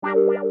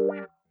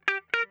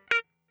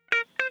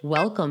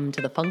Welcome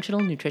to the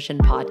Functional Nutrition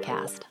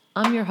Podcast.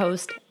 I'm your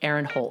host,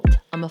 Erin Holt.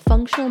 I'm a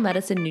functional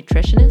medicine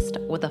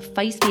nutritionist with a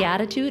feisty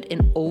attitude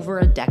and over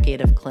a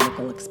decade of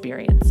clinical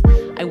experience.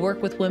 I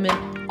work with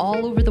women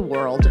all over the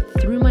world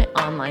through my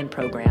online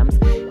programs,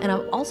 and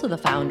I'm also the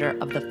founder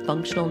of the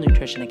Functional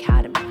Nutrition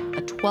Academy,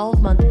 a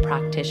 12-month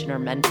practitioner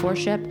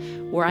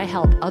mentorship where I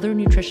help other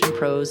nutrition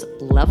pros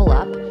level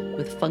up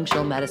with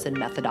functional medicine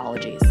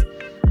methodologies.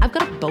 I've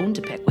got a bone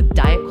to pick with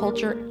diet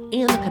culture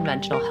and the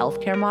conventional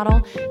healthcare model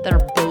that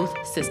are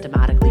both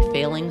systematically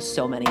failing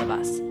so many of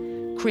us.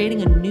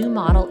 Creating a new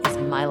model is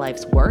my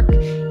life's work,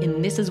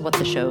 and this is what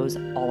the show's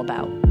all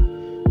about.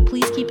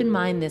 Please keep in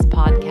mind this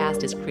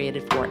podcast is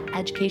created for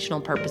educational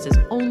purposes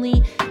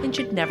only and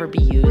should never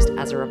be used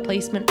as a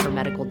replacement for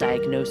medical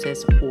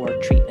diagnosis or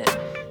treatment.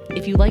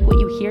 If you like what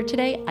you hear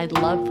today, I'd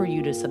love for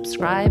you to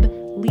subscribe,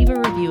 leave a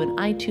review in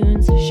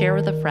iTunes, share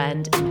with a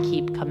friend, and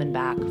keep coming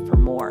back for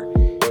more.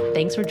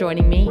 Thanks for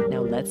joining me.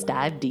 Now let's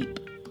dive deep.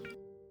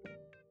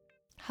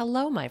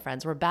 Hello, my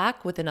friends. We're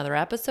back with another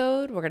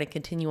episode. We're going to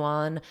continue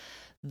on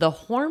the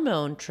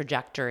hormone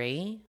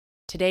trajectory.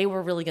 Today,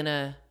 we're really going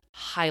to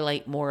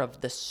highlight more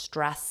of the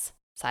stress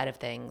side of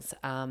things.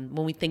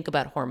 When we think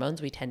about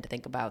hormones, we tend to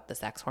think about the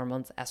sex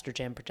hormones,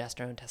 estrogen,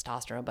 progesterone,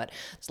 testosterone, but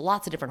there's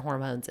lots of different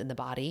hormones in the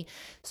body,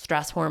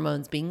 stress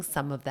hormones being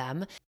some of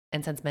them.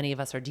 And since many of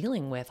us are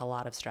dealing with a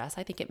lot of stress,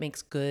 I think it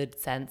makes good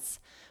sense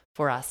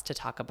for us to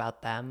talk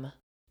about them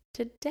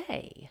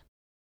today.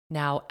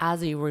 Now,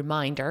 as a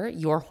reminder,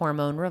 Your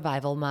Hormone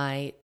Revival,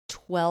 my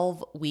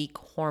 12-week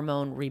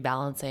hormone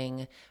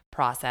rebalancing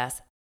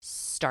process,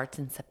 starts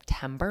in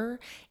September,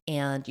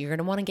 and you're going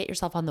to want to get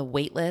yourself on the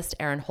wait list,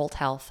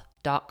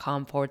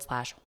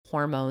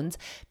 erinholthealth.com/hormones,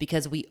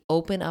 because we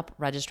open up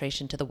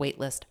registration to the wait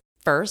list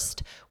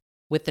first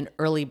with an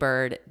early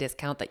bird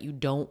discount that you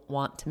don't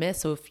want to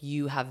miss. So if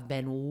you have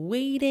been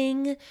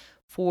waiting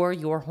for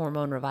Your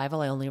Hormone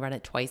Revival, I only run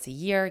it twice a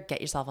year.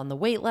 Get yourself on the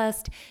wait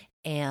list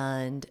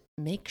and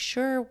make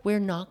sure we're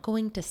not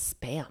going to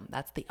spam.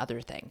 That's the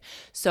other thing.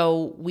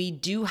 So we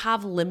do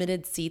have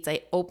limited seats.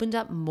 I opened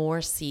up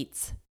more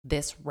seats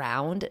this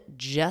round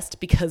just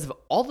because of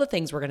all the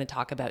things we're going to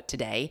talk about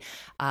today.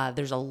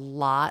 There's a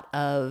lot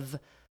of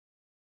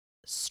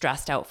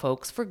stressed out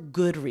folks for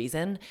good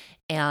reason.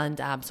 And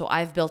so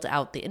I've built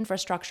out the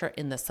infrastructure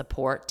and the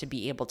support to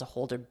be able to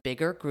hold a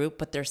bigger group,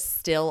 but there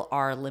still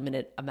are a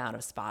limited amount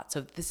of spots. So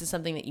if this is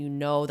something that you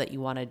know that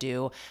you want to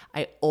do,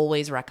 I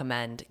always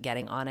recommend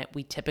getting on it.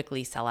 We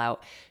typically sell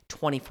out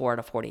 24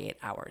 to 48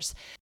 hours.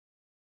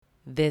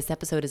 This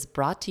episode is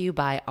brought to you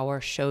by our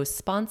show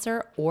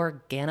sponsor,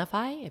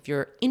 Organifi. If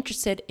you're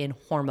interested in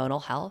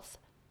hormonal health,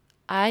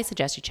 I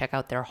suggest you check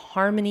out their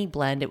Harmony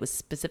Blend. It was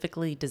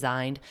specifically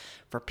designed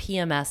for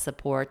PMS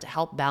support to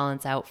help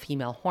balance out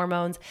female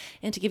hormones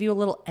and to give you a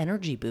little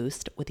energy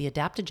boost with the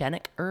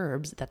adaptogenic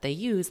herbs that they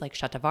use, like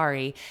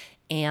shatavari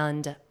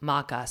and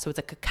maca. So it's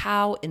a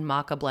cacao and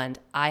maca blend.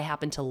 I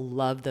happen to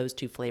love those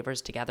two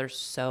flavors together.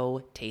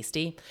 So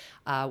tasty.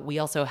 We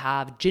also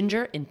have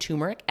ginger and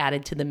turmeric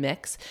added to the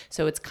mix.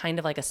 So it's kind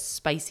of like a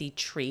spicy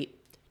treat.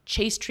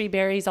 Chase tree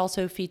berries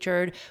also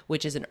featured,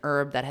 which is an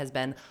herb that has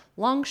been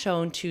long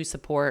shown to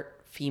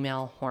support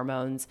female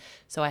hormones.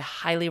 So I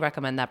highly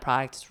recommend that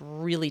product. It's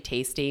really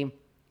tasty.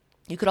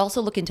 You could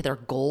also look into their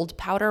gold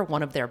powder,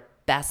 one of their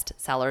best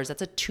sellers.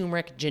 That's a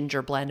turmeric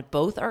ginger blend.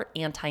 Both are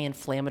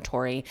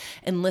anti-inflammatory.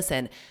 And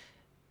listen,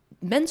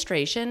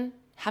 menstruation,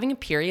 having a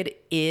period,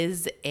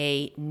 is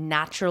a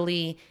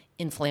naturally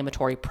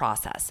inflammatory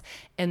process.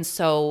 And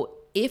so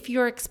if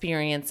you're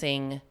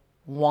experiencing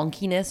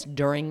wonkiness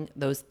during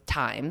those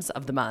times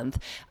of the month,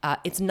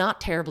 it's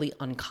not terribly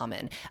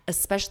uncommon,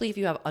 especially if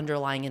you have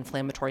underlying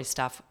inflammatory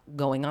stuff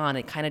going on.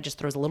 It kind of just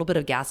throws a little bit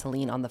of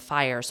gasoline on the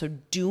fire. So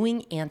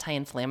doing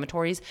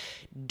anti-inflammatories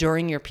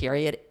during your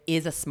period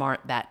is a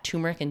smart bet.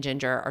 Turmeric and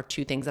ginger are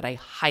two things that I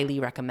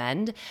highly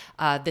recommend.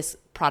 This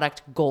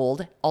product,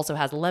 Gold, also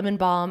has lemon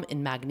balm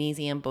and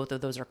magnesium. Both of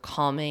those are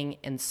calming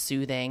and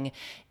soothing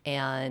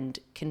and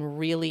can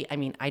really,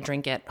 I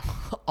drink it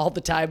all the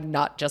time,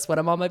 not just when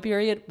I'm on my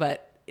period,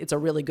 but it's a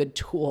really good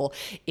tool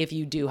if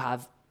you do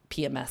have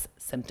PMS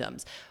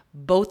symptoms.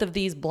 Both of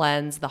these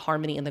blends, the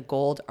Harmony and the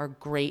Gold, are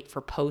great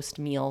for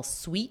post-meal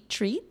sweet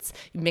treats.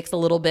 You mix a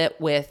little bit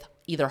with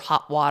either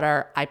hot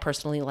water. I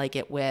personally like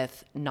it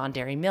with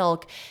non-dairy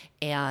milk.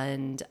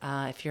 And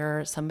if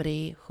you're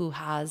somebody who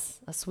has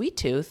a sweet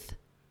tooth,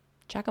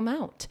 check them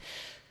out.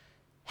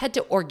 Head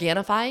to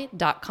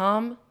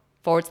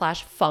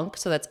Organifi.com/funk.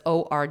 So that's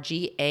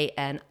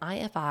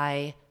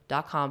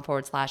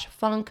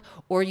Organifi.com/funk,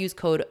 or use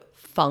code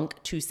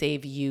FUNK to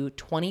save you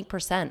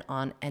 20%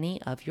 on any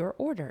of your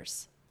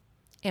orders.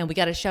 And we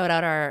got to shout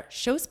out our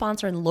show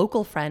sponsor and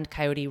local friend,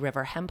 Coyote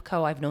River Hemp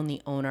Co. I've known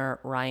the owner,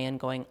 Ryan,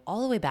 going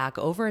all the way back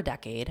over a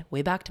decade,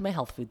 way back to my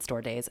health food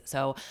store days.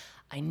 So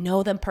I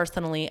know them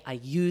personally. I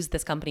use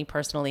this company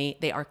personally.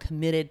 They are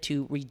committed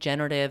to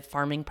regenerative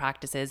farming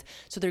practices.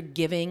 So they're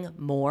giving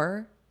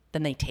more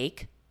than they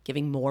take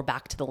giving more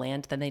back to the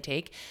land than they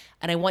take.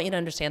 And I want you to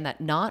understand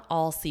that not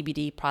all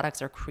CBD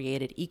products are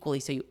created equally.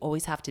 So you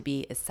always have to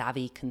be a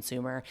savvy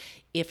consumer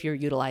if you're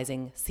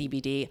utilizing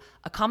CBD.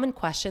 A common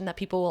question that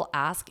people will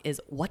ask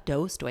is, what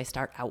dose do I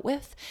start out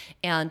with?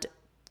 And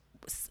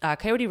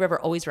Coyote River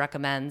always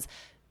recommends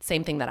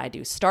same thing that I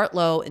do. Start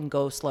low and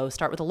go slow.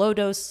 Start with a low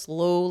dose,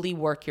 slowly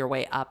work your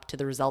way up to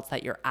the results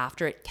that you're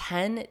after. It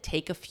can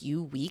take a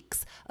few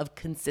weeks of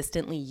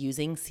consistently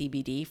using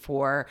CBD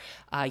for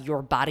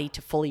your body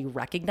to fully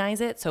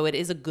recognize it. So it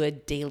is a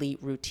good daily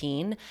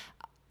routine.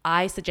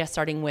 I suggest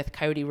starting with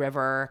Coyote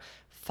River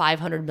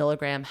 500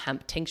 milligram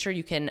hemp tincture.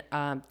 You can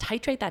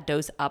titrate that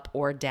dose up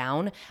or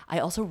down. I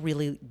also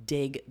really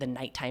dig the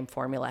nighttime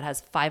formula. It has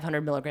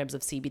 500 milligrams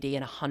of CBD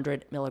and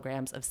 100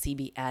 milligrams of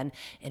CBN,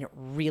 and it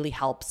really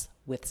helps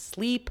with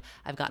sleep.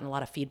 I've gotten a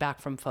lot of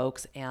feedback from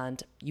folks,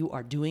 and you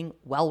are doing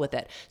well with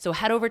it. So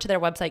head over to their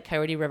website,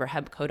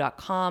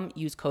 coyoteriverhempco.com.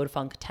 Use code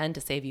FUNK10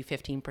 to save you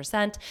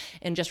 15%.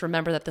 And just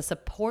remember that the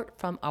support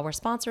from our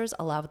sponsors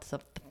allows the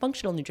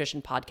Functional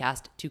Nutrition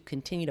Podcast to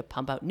continue to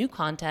pump out new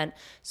content.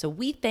 So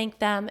we thank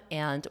them,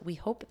 and we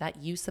hope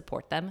that you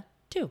support them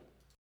too.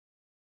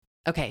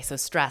 Okay, so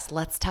stress,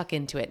 let's tuck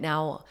into it.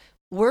 Now,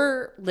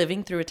 we're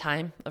living through a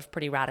time of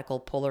pretty radical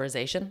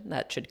polarization.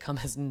 That should come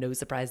as no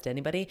surprise to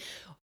anybody.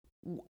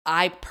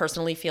 I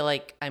personally feel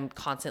like I'm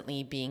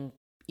constantly being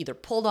either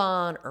pulled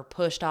on or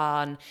pushed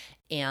on,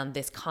 and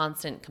this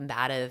constant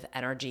combative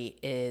energy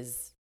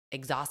is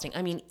exhausting.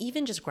 I mean,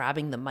 even just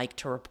grabbing the mic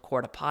to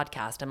record a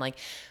podcast, I'm like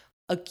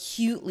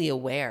acutely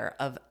aware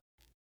of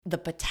the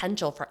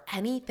potential for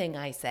anything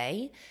I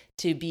say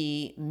to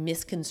be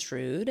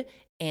misconstrued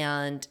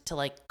and to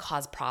like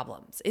cause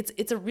problems.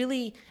 It's a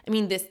really, I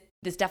mean, this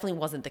definitely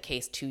wasn't the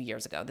case 2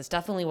 years ago. This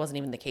definitely wasn't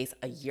even the case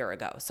a year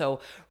ago.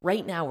 So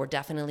right now we're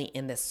definitely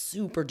in this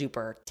super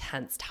duper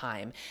tense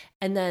time.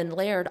 And then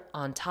layered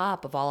on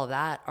top of all of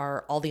that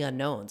are all the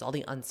unknowns, all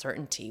the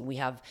uncertainty. We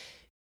have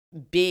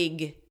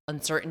big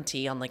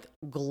uncertainty on like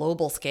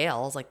global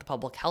scales, like the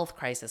public health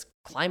crisis,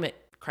 climate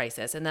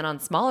crisis. And then on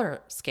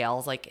smaller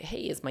scales, like,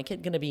 hey, is my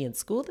kid going to be in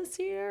school this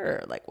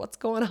year? Or like, what's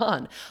going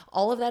on?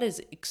 All of that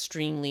is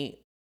extremely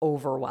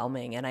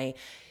overwhelming. And I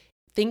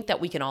think that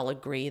we can all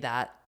agree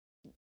that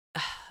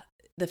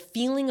the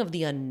feeling of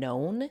the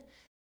unknown,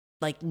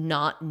 like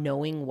not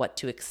knowing what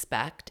to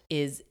expect,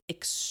 is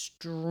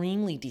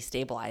extremely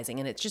destabilizing.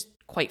 And it's just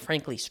quite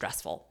frankly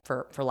stressful,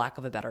 for lack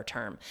of a better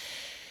term.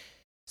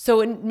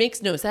 So it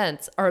makes no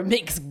sense, or it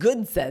makes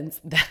good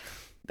sense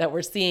that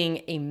we're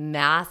seeing a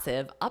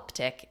massive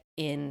uptick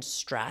in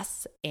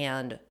stress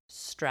and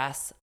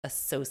stress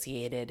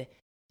associated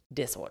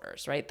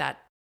disorders, right? That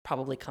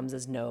probably comes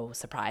as no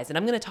surprise. And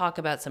I'm going to talk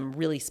about some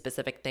really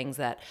specific things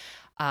that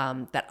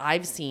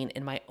I've seen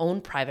in my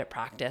own private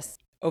practice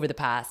over the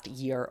past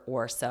year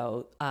or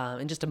so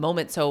in just a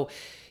moment. So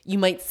you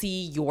might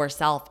see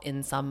yourself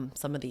in some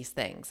of these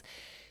things.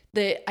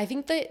 I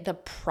think the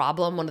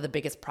problem, one of the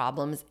biggest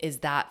problems, is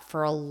that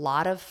for a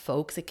lot of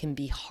folks, it can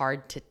be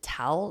hard to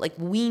tell. Like,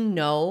 we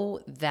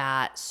know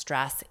that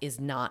stress is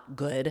not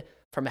good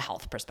from a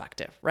health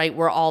perspective, right?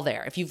 We're all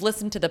there. If you've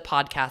listened to the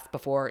podcast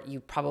before,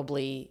 you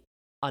probably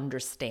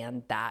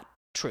understand that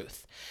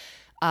truth.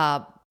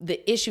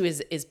 The issue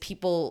is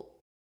people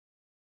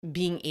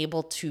being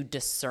able to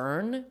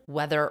discern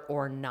whether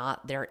or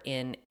not they're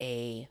in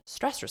a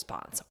stress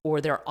response or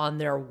they're on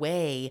their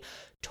way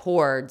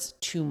towards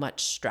too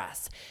much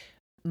stress.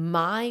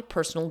 My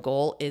personal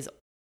goal is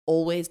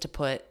always to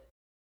put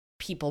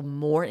people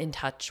more in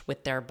touch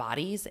with their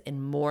bodies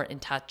and more in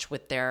touch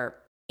with their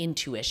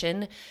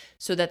intuition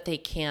so that they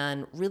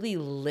can really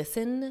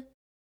listen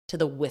to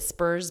the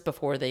whispers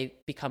before they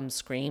become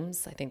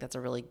screams. I think that's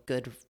a really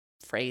good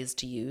phrase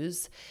to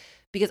use,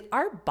 because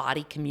our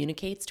body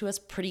communicates to us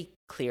pretty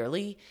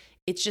clearly.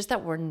 It's just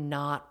that we're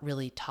not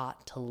really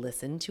taught to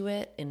listen to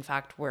it. In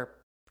fact, we're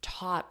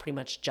taught pretty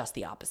much just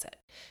the opposite.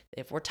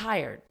 If we're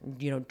tired,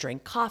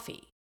 drink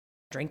coffee,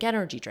 drink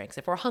energy drinks.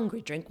 If we're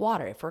hungry, drink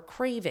water. If we're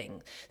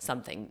craving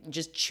something,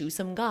 just chew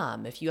some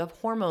gum. If you have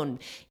hormone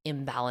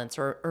imbalance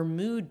or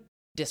mood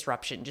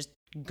disruption, just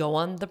go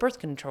on the birth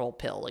control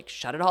pill, like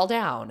shut it all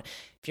down.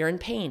 If you're in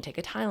pain, take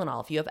a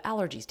Tylenol. If you have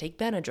allergies, take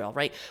Benadryl,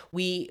 right?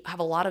 We have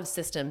a lot of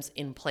systems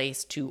in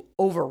place to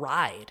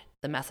override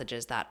the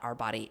messages that our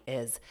body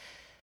is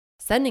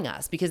sending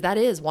us, because that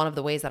is one of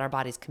the ways that our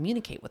bodies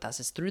communicate with us,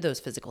 is through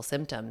those physical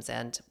symptoms.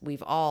 And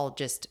we've all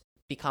just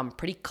become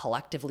pretty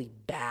collectively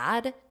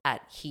bad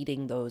at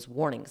heeding those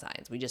warning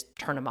signs. We just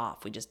turn them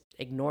off. We just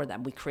ignore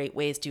them. We create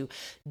ways to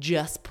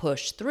just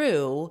push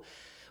through,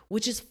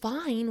 which is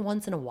fine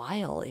once in a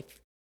while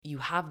if you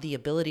have the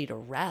ability to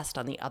rest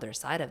on the other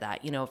side of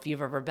that. If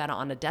you've ever been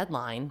on a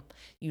deadline,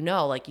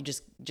 like you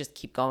just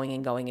keep going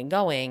and going and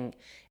going,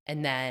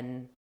 and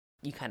then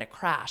you kind of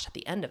crash at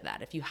the end of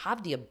that. If you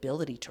have the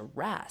ability to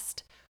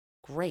rest,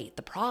 great.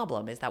 The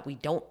problem is that we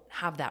don't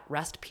have that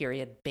rest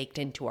period baked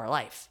into our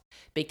life,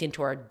 baked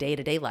into our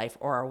day-to-day life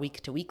or our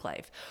week-to-week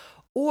life.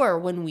 Or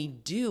when we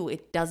do,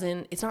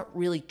 it's not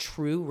really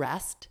true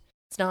rest.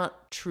 It's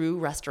not true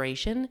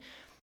restoration,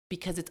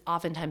 because it's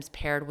oftentimes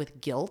paired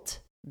with guilt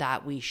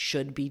that we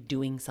should be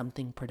doing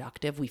something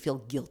productive. We feel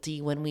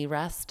guilty when we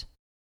rest.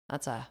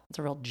 That's a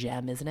real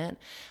gem, isn't it?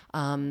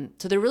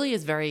 So there really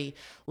is very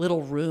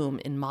little room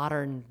in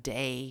modern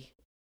day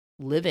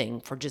living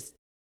for just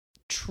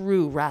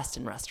true rest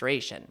and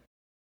restoration.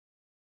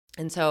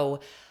 And so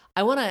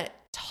I want to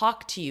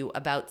talk to you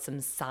about some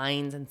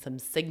signs and some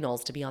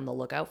signals to be on the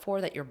lookout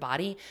for that your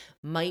body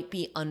might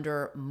be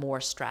under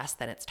more stress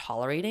than it's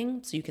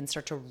tolerating. So you can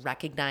start to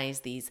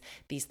recognize these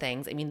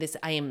things. I mean,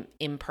 I am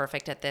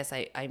imperfect at this.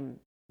 I'm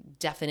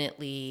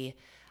definitely,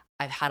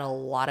 I've had a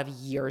lot of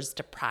years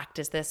to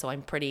practice this, so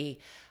I'm pretty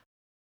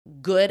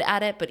good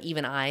at it, but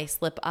even I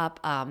slip up.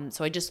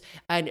 So I just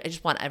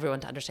want everyone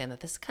to understand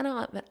that this is kind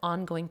of an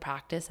ongoing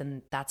practice,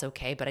 and that's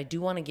okay. But I do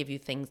want to give you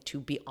things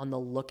to be on the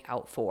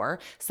lookout for.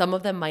 Some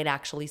of them might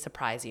actually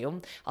surprise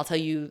you. I'll tell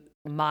you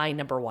my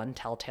number one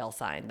telltale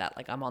sign that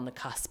like I'm on the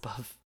cusp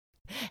of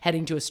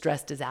heading to a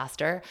stress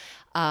disaster.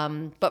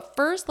 But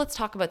first, let's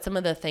talk about some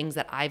of the things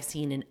that I've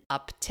seen an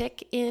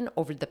uptick in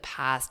over the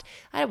past,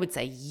 I would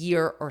say,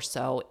 year or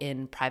so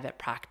in private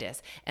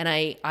practice. And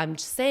I'm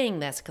saying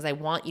this because I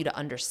want you to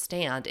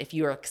understand, if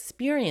you're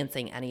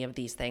experiencing any of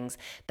these things,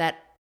 that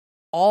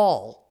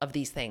all of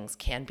these things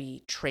can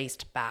be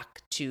traced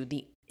back to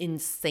the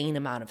insane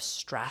amount of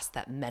stress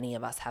that many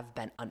of us have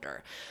been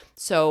under.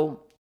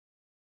 So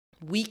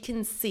we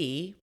can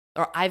see,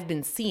 or I've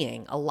been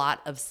seeing, a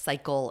lot of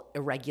cycle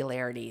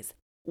irregularities.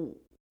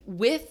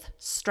 With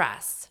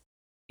stress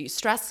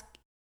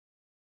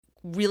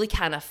really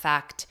can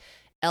affect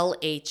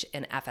LH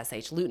and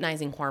FSH,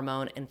 luteinizing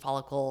hormone and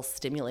follicle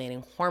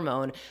stimulating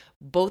hormone.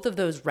 Both of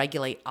those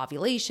regulate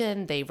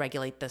ovulation. They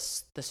regulate the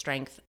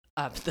length,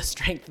 and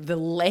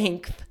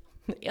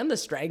the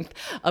strength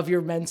of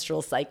your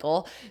menstrual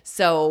cycle.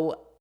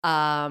 So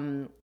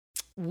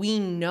we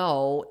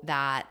know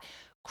that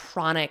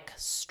chronic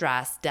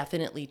stress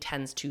definitely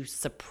tends to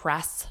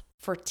suppress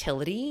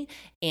fertility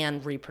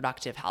and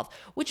reproductive health,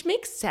 which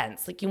makes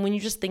sense. Like when you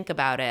just think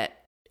about it,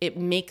 it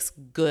makes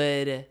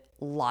good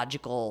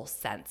logical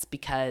sense,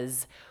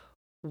 because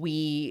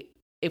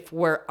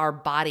our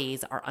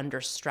bodies are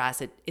under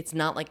stress, it's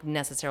not like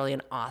necessarily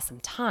an awesome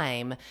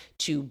time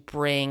to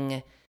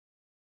bring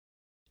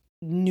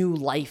new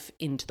life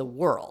into the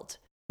world,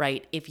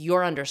 right? If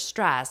you're under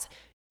stress,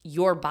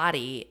 your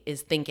body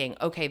is thinking,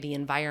 okay, the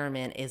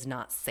environment is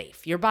not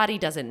safe. Your body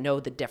doesn't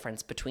know the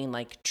difference between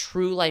like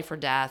true life or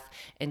death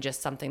and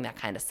just something that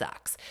kind of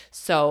sucks.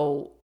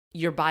 So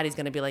your body's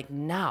going to be like,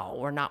 no,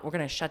 we're going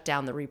to shut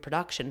down the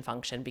reproduction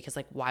function, because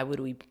like, why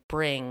would we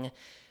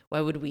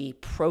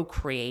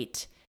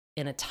procreate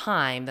in a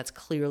time that's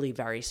clearly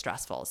very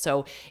stressful?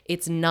 So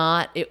it's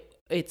not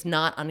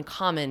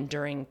uncommon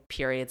during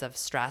periods of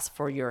stress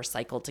for your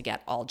cycle to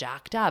get all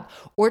jacked up,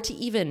 or to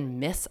even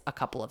miss a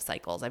couple of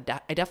cycles. I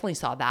definitely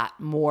saw that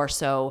more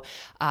so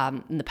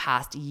in the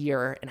past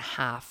year and a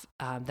half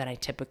than I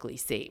typically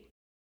see.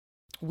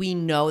 We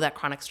know that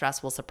chronic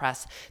stress will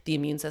suppress the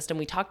immune system.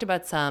 We talked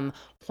about some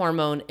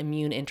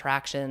hormone-immune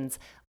interactions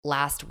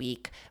last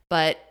week,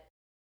 but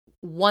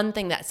one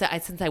thing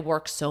since I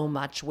work so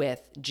much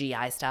with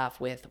GI stuff,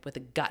 with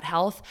gut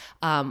health,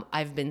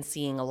 I've been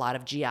seeing a lot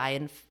of GI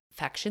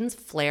infections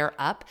flare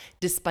up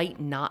despite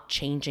not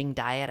changing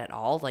diet at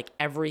all. Like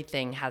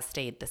everything has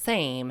stayed the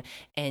same,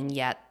 and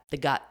yet the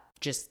gut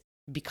just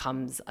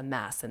becomes a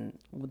mess, and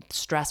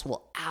stress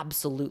will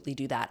absolutely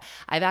do that.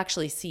 I've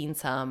actually seen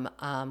some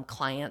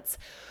clients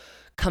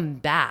come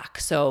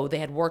back. So they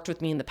had worked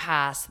with me in the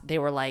past. They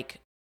were like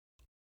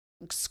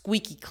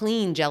squeaky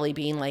clean jelly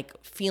bean, like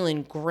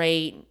feeling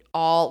great.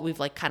 We've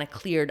like kind of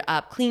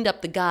cleaned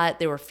up the gut.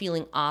 They were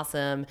feeling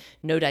awesome,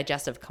 no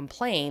digestive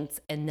complaints.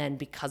 And then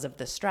because of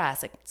the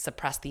stress, it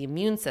suppressed the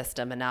immune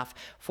system enough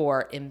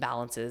for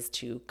imbalances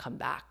to come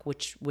back,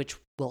 which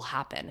will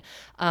happen.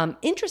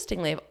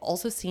 Interestingly, I've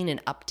also seen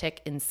an uptick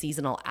in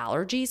seasonal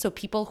allergies. So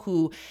people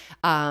who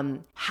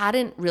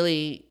hadn't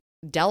really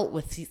dealt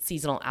with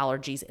seasonal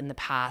allergies in the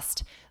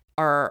past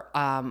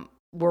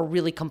were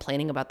really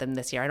complaining about them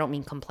this year. I don't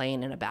mean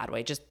complain in a bad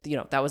way. Just,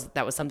 that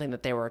was something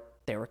that they were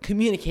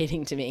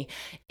communicating to me.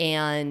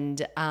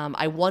 And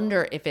I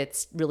wonder if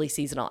it's really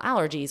seasonal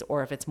allergies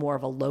or if it's more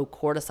of a low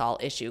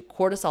cortisol issue.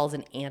 Cortisol is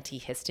an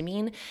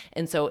antihistamine.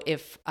 And so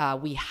if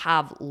we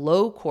have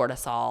low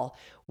cortisol,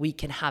 we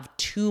can have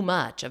too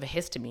much of a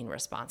histamine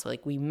response.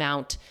 Like we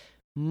mount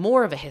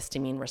more of a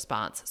histamine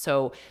response.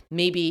 So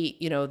maybe,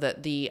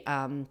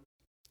 the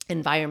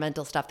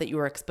environmental stuff that you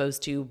were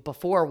exposed to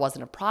before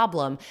wasn't a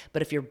problem,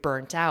 but if you're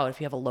burnt out, if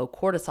you have a low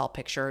cortisol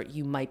picture,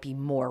 you might be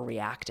more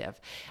reactive.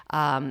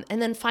 And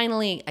then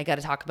finally, I got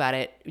to talk about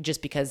it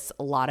just because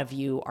a lot of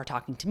you are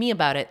talking to me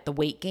about it, the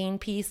weight gain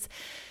piece.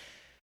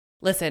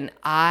 Listen,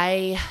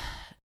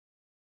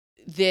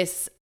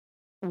 this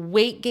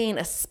weight gain,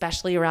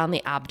 especially around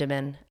the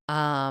abdomen,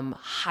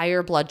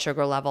 higher blood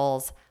sugar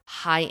levels,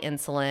 high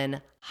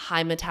insulin,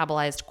 high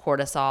metabolized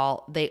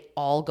cortisol, they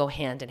all go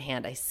hand in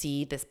hand. I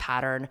see this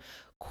pattern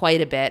quite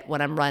a bit when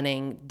I'm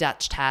running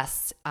Dutch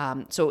tests.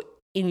 So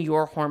in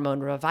your hormone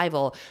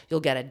revival,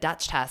 you'll get a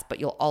Dutch test, but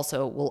we'll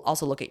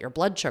also look at your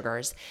blood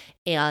sugars.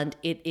 And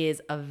it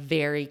is a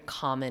very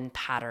common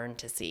pattern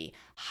to see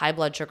high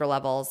blood sugar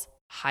levels,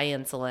 high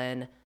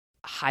insulin,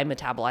 high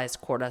metabolized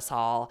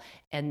cortisol,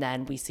 and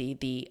then we see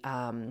the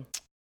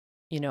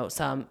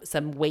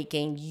some weight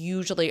gain,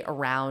 usually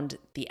around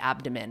the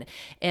abdomen.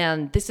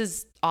 And this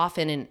is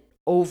often an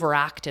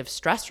overactive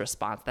stress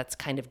response that's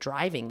kind of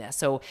driving this.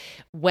 So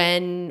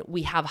when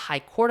we have high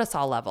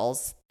cortisol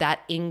levels, that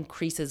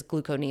increases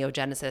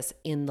gluconeogenesis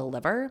in the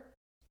liver.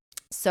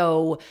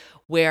 So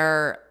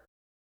where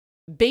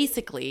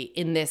basically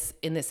in this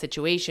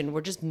situation,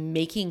 we're just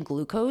making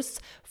glucose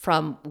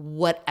from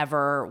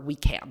whatever we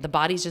can. The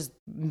body's just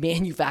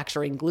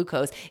manufacturing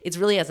glucose. It's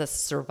really as a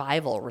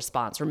survival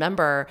response.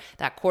 Remember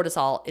that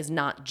cortisol is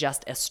not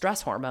just a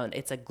stress hormone.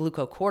 It's a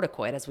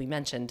glucocorticoid, as we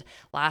mentioned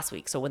last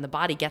week. So when the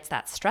body gets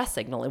that stress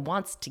signal, it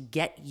wants to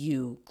get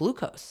you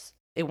glucose.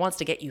 It wants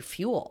to get you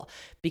fuel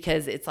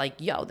because it's like,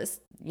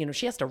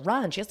 she has to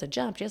run, she has to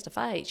jump, she has to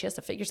fight, she has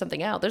to figure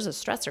something out. There's a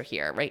stressor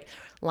here, right?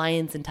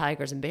 Lions and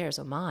tigers and bears,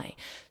 oh my.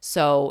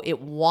 So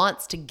it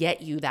wants to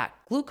get you that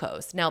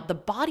glucose. Now, the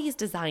body is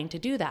designed to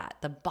do that.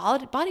 The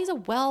body's a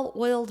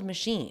well-oiled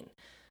machine.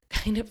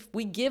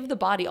 We give the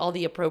body all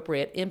the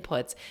appropriate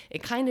inputs.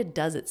 It kind of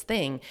does its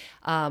thing,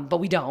 but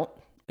we don't.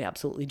 We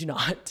absolutely do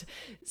not.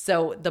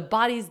 So the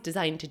body's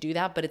designed to do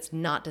that, but it's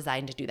not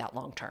designed to do that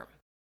long term.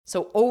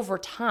 So over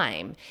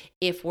time,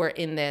 if we're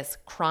in this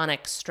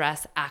chronic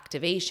stress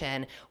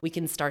activation, we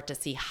can start to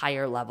see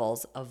higher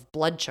levels of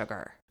blood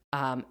sugar.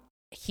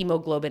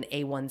 Hemoglobin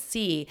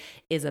A1C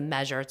is a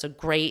measure. It's a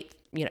great,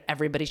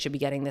 everybody should be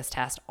getting this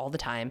test all the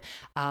time.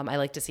 I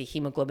like to see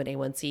hemoglobin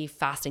A1C,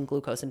 fasting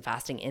glucose and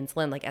fasting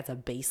insulin, like as a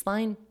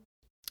baseline.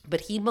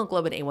 But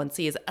hemoglobin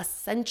A1C is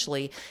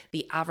essentially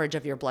the average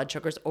of your blood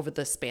sugars over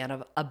the span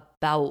of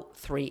about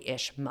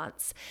 3-ish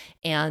months.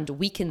 And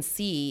we can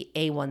see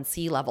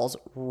A1C levels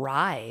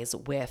rise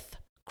with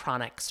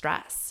chronic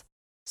stress.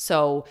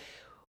 So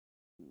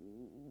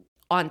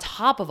on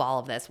top of all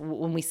of this,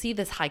 when we see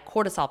this high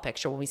cortisol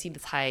picture, when we see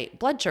this high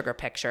blood sugar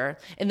picture,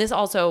 and this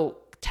also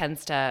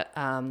tends to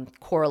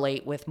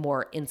correlate with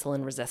more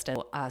insulin resistant.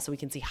 So we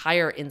can see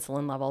higher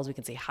insulin levels, we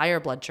can see higher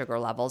blood sugar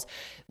levels.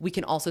 We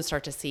can also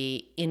start to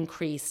see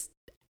increased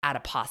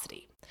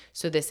adiposity.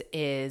 So this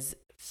is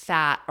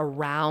fat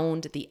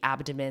around the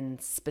abdomen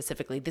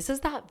specifically. This is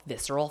that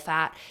visceral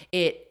fat.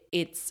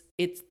 It's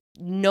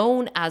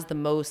known as the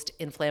most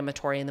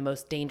inflammatory and the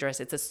most dangerous.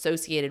 It's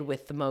associated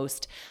with the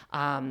most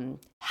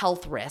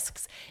health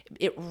risks.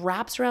 It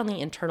wraps around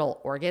the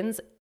internal organs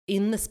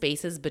in the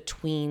spaces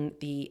between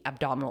the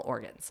abdominal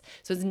organs.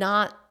 So it's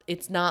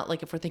not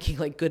like if we're thinking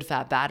like good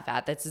fat, bad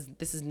fat, this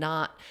is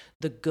not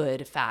the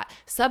good fat.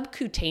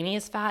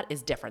 Subcutaneous fat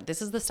is different. This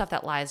is the stuff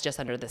that lies just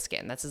under the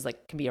skin. This is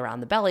can be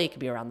around the belly, it can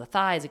be around the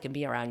thighs, it can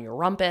be around your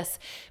rumpus,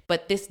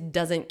 but this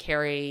doesn't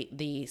carry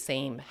the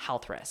same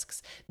health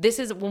risks. This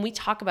is when we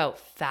talk about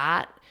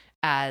fat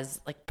as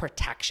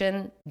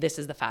protection, this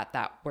is the fat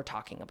that we're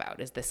talking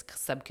about, is this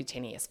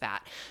subcutaneous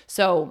fat.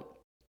 So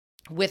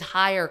with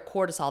higher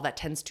cortisol, that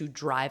tends to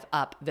drive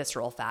up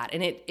visceral fat.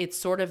 And it's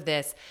sort of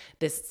this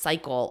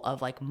cycle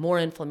of more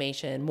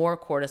inflammation, more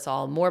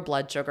cortisol, more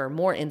blood sugar,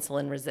 more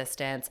insulin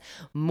resistance,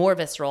 more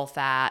visceral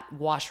fat,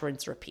 wash,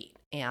 rinse, repeat.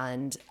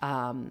 And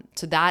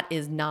so that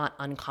is not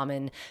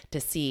uncommon to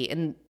see.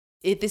 And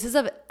this is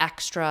an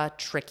extra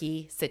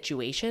tricky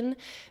situation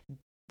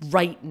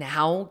right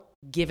now,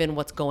 given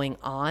what's going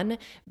on.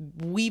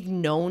 We've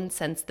known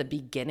since the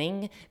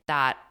beginning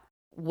that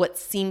what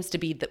seems to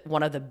be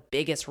one of the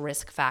biggest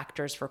risk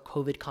factors for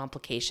COVID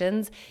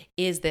complications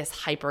is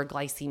this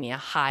hyperglycemia,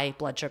 high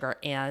blood sugar,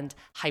 and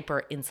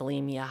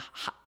hyperinsulinemia,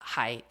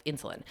 high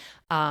insulin,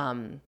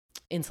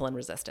 insulin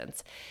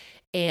resistance.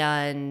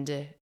 And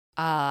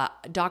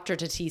Dr.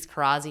 Tatis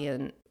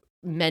Karazian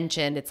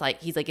mentioned it's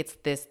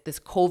this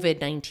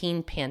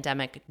COVID-19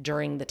 pandemic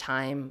during the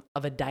time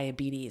of a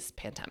diabetes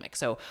pandemic.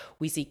 So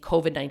we see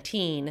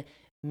COVID-19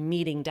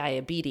 meeting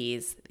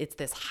diabetes. It's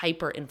this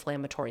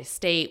hyperinflammatory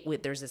state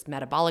there's this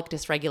metabolic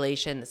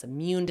dysregulation, this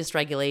immune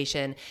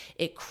dysregulation.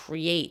 It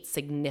creates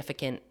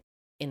significant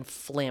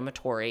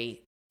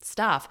inflammatory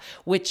stuff,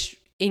 which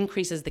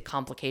increases the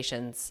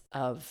complications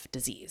of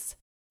disease,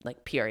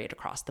 period,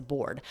 across the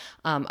board.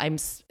 A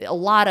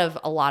lot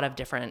of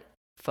different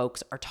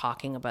folks are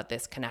talking about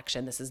this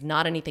connection. This is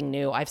not anything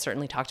new. I've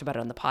certainly talked about it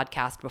on the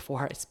podcast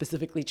before. I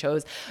specifically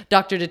chose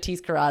Dr.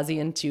 Tatis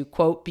Karazian to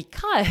quote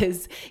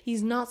because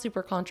he's not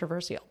super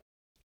controversial.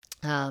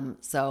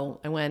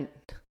 So I went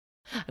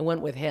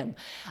with him.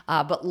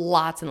 But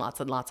lots and lots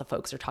and lots of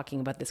folks are talking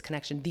about this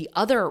connection. The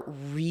other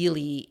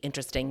really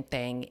interesting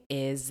thing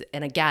is,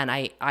 and again,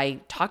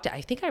 I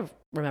think I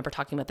remember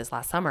talking about this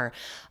last summer,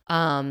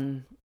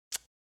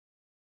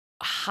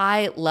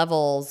 high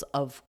levels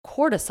of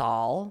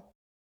cortisol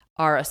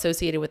are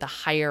associated with a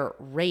higher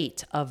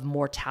rate of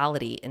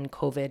mortality in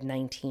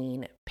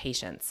COVID-19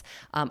 patients.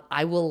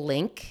 I will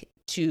link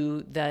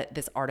to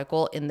this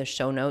article in the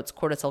show notes.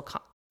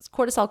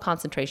 cortisol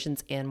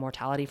concentrations and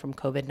mortality from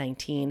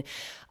COVID-19.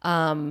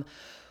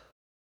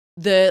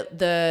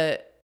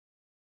 The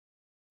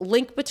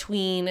link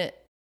between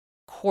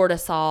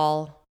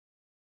cortisol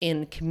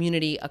in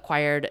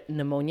community-acquired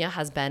pneumonia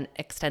has been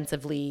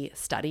extensively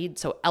studied.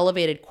 So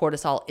elevated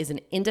cortisol is an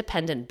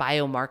independent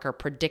biomarker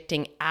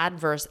predicting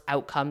adverse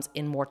outcomes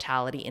in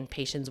mortality in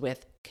patients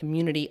with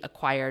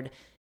community-acquired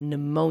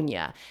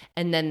pneumonia.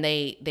 And then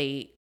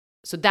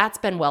so that's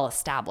been well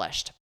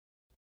established.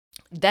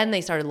 Then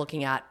they started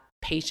looking at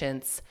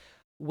patients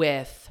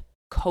with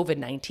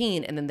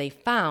COVID-19, and then they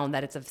found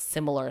that it's a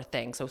similar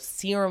thing. So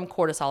serum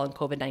cortisol in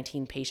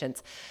COVID-19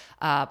 patients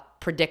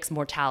predicts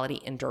mortality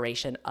and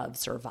duration of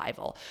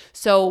survival.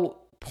 So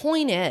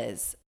point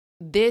is,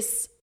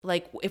 this,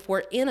 like, if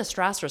we're in a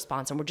stress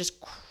response and we're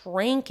just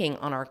cranking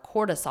on our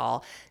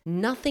cortisol,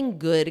 nothing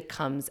good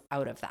comes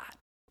out of that.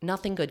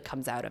 Nothing good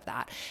comes out of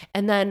that.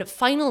 And then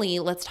finally,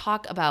 let's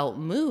talk about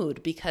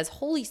mood, because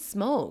holy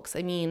smokes,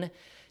 I mean,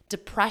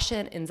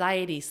 depression,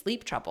 anxiety,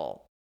 sleep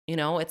trouble,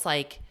 it's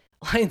like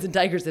lions and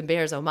tigers and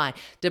bears, oh my.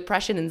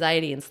 Depression,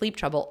 anxiety, and sleep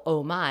trouble,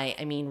 oh my.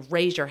 I mean,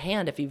 raise your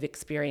hand if you've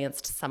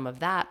experienced some of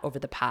that over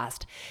the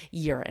past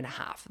year and a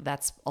half.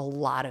 That's a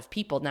lot of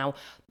people. Now,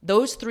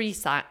 those three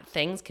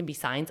things can be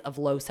signs of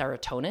low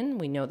serotonin.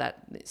 We know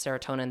that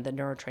serotonin, the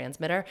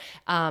neurotransmitter,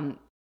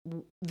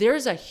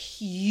 there's a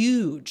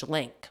huge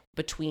link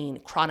between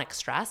chronic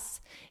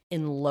stress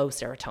and low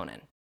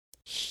serotonin.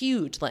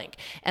 Huge link.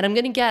 And I'm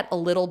going to get a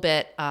little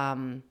bit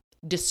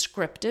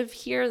descriptive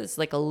here. This is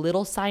like a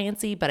little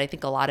sciencey, but I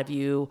think a lot of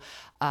you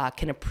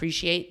can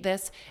appreciate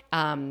this,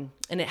 and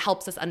it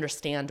helps us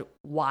understand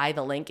why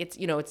the link.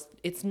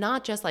 It's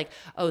not just like,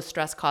 oh,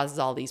 stress causes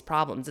all these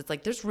problems. It's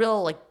like there's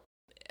real like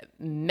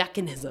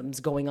mechanisms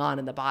going on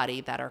in the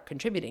body that are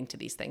contributing to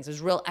these things. There's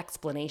real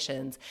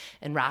explanations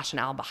and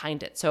rationale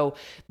behind it. So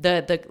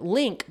the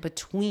link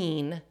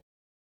between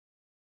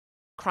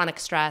chronic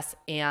stress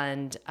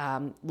and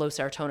low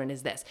serotonin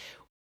is this.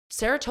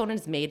 Serotonin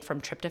is made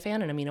from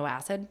tryptophan, an amino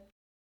acid.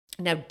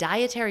 Now,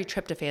 dietary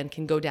tryptophan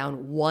can go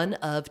down one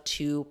of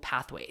two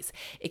pathways.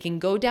 It can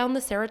go down the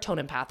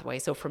serotonin pathway.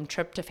 So from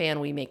tryptophan,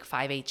 we make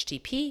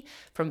 5-HTP.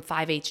 From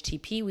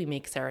 5-HTP, we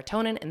make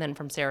serotonin. And then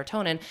from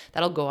serotonin,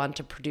 that'll go on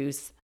to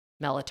produce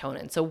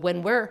melatonin. So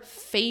when we're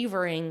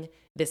favoring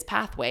this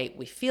pathway,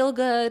 we feel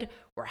good,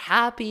 we're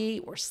happy,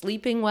 we're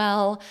sleeping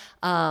well.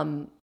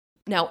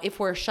 Now, if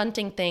we're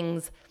shunting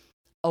things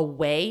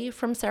away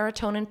from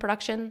serotonin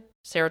production,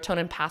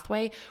 serotonin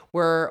pathway,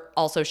 we're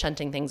also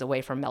shunting things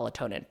away from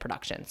melatonin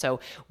production. So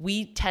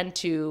we tend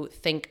to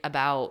think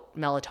about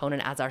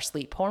melatonin as our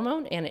sleep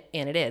hormone, and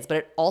it is, but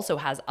it also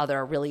has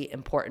other really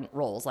important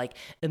roles like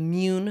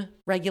immune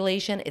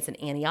regulation. It's an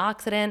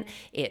antioxidant.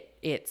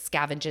 It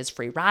scavenges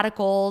free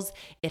radicals.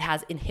 It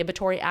has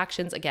inhibitory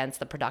actions against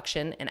the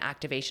production and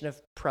activation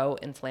of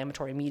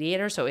pro-inflammatory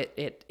mediators. So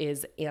it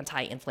is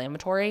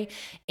anti-inflammatory.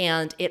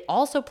 And it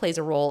also plays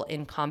a role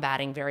in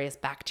combating various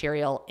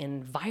bacterial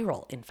and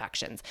viral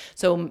infections.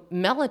 So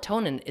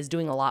melatonin is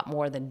doing a lot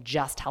more than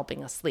just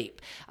helping us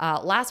sleep.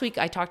 Last week,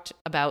 I talked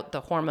about the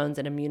hormones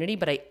and immunity,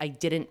 but I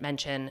didn't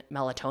mention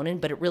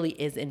melatonin, but it really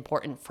is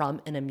important from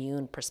an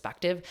immune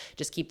perspective.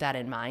 Just keep that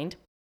in mind.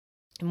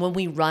 And when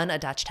we run a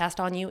Dutch test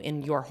on you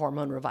in your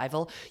hormone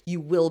revival, you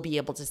will be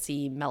able to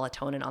see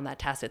melatonin on that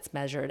test. It's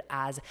measured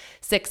as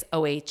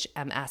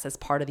 6-OHMS as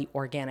part of the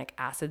organic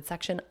acid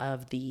section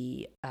of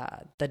the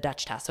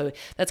Dutch test. So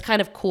that's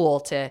kind of cool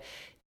to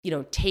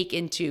take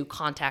into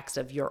context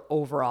of your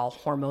overall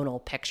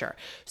hormonal picture.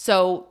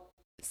 So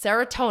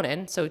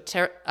serotonin, so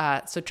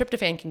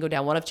tryptophan can go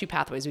down one of two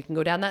pathways. We can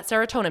go down that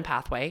serotonin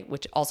pathway,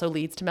 which also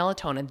leads to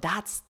melatonin.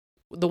 That's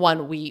the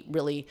one we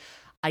really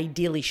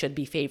ideally should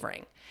be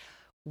favoring.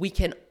 We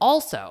can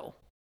also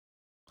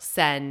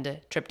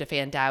send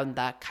tryptophan down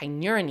the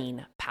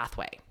kynurenine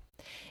pathway.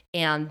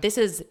 And this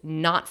is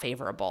not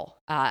favorable,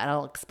 and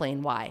I'll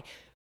explain why.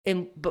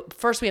 But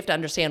first we have to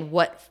understand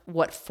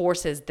what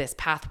forces this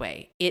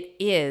pathway. It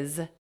is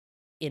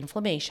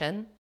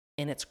inflammation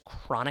and it's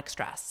chronic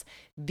stress.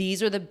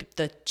 These are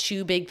the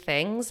two big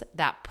things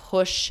that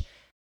push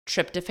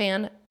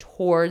tryptophan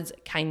towards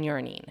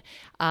kynurenine.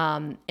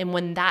 And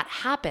when that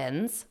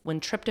happens, when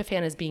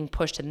tryptophan is being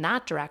pushed in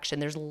that direction,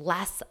 there's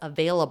less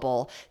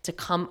available to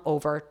come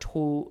over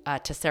to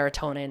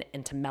serotonin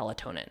and to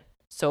melatonin.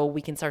 So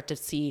we can start to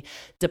see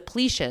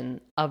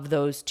depletion of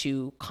those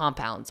two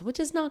compounds, which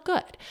is not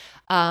good.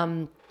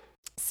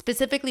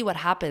 Specifically, what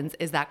happens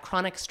is that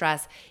chronic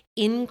stress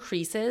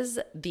increases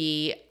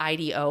the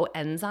IDO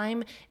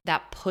enzyme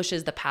that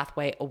pushes the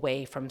pathway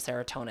away from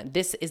serotonin.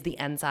 This is the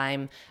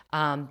enzyme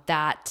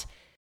that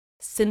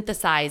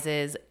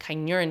synthesizes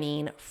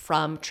kynurenine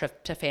from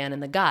tryptophan in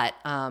the gut.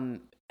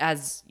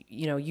 As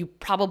you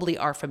probably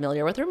are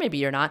familiar with, or maybe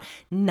you're not,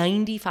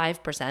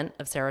 95%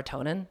 of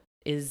serotonin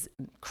is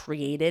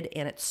created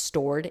and it's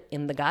stored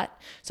in the gut.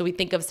 So we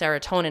think of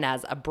serotonin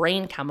as a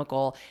brain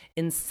chemical,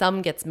 and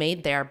some gets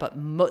made there, but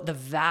the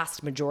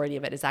vast majority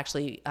of it is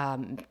actually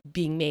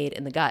being made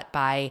in the gut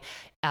by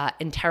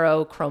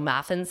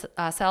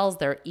enterochromaffin cells.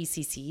 They're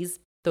ECCs.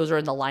 Those are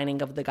in the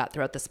lining of the gut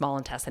throughout the small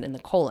intestine and the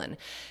colon.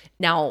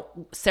 Now,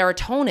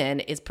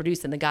 serotonin is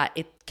produced in the gut.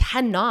 It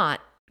cannot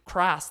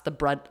cross the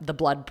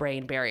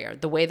blood-brain barrier.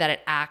 The way that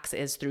it acts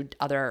is through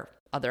other,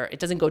 it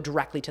doesn't go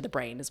directly to the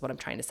brain is what I'm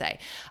trying to say.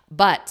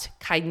 But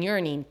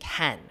kynurenine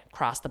can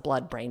cross the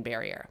blood-brain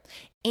barrier.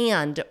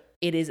 And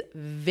it is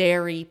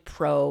very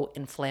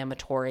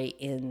pro-inflammatory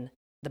in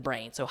the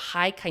brain. So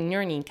high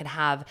kynurenine can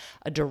have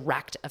a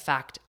direct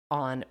effect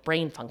on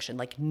brain function,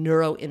 like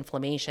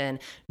neuroinflammation,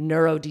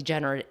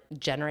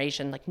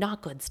 neurodegeneration, like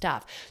not good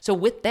stuff. So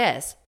with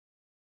this,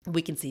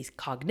 we can see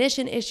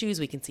cognition issues,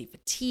 we can see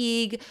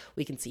fatigue,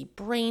 we can see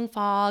brain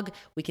fog,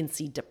 we can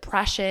see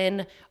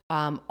depression,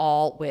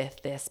 all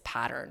with this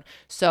pattern.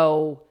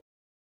 So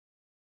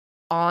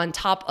on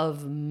top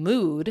of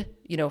mood,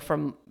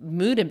 from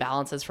mood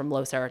imbalances from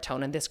low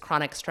serotonin, this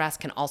chronic stress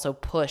can also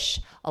push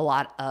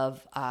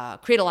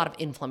create a lot of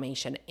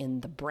inflammation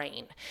in the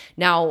brain.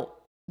 Now,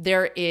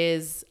 there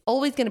is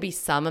always going to be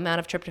some amount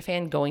of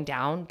tryptophan going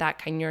down that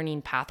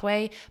kynurenine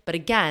pathway, but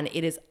again,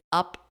 it is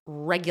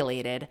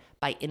upregulated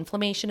by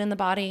inflammation in the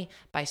body,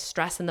 by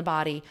stress in the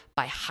body,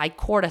 by high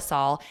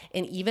cortisol,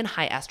 and even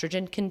high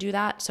estrogen can do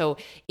that. So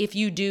if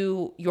you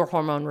do your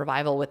hormone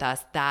revival with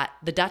us, that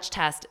the Dutch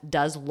test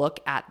does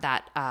look at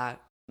that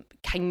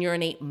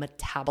kynurenate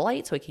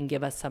metabolite, so it can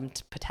give us some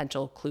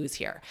potential clues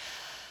here.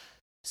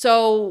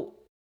 So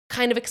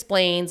kind of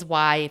explains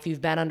why if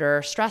you've been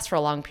under stress for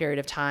a long period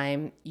of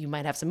time, you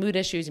might have some mood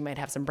issues, you might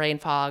have some brain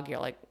fog, you're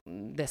like,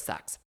 this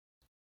sucks.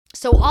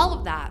 So all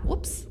of that,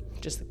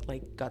 just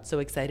got so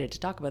excited to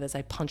talk about this,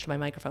 I punched my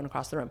microphone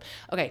across the room.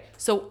 Okay,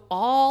 so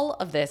all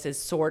of this is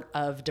sort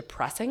of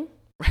depressing,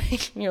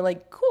 right? And you're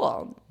like,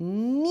 cool,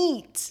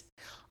 neat,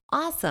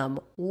 awesome,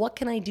 what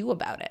can I do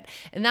about it?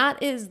 And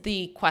that is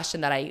the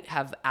question that I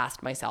have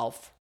asked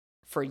myself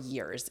for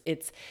years.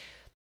 It's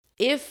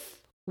if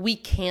we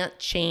can't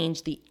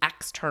change the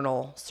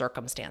external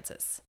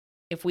circumstances,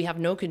 if we have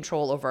no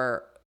control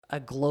over a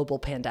global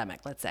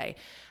pandemic, let's say,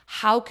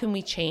 how can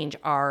we change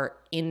our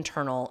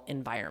internal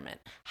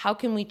environment? How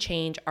can we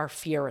change our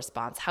fear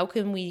response? How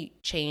can we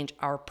change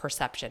our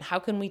perception? How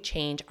can we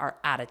change our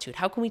attitude?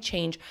 How can we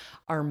change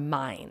our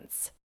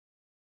minds?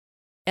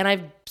 And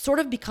I've sort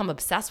of become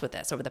obsessed with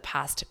this over the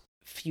past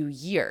few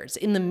years.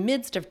 In the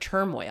midst of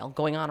turmoil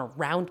going on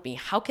around me,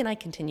 how can I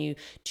continue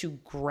to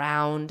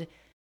ground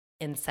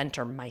and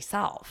center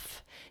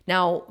myself?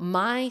 Now,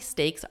 my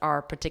stakes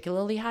are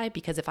particularly high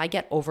because if I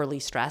get overly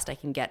stressed, I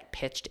can get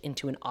pitched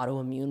into an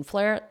autoimmune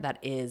flare that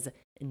is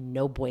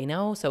no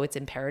bueno. So it's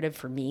imperative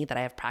for me that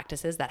I have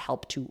practices that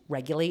help to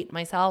regulate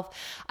myself.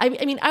 I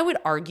mean, I would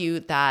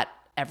argue that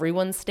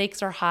everyone's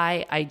stakes are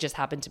high. I just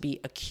happen to be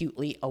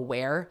acutely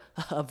aware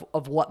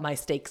of what my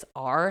stakes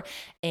are,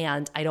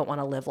 and I don't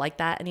want to live like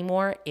that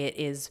anymore. It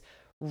is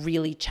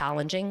really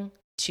challenging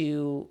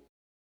to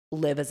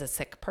live as a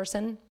sick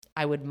person.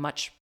 I would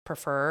much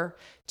prefer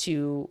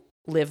to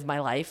live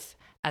my life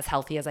as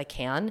healthy as I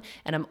can,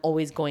 and I'm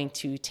always going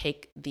to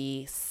take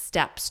the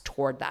steps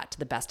toward that to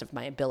the best of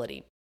my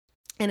ability.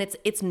 And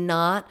it's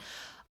not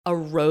a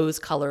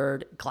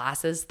rose-colored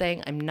glasses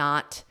thing. I'm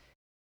not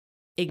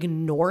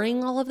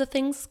ignoring all of the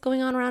things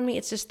going on around me.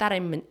 It's just that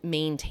I'm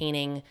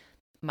maintaining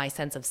my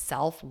sense of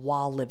self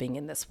while living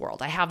in this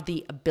world. I have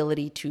the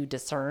ability to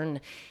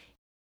discern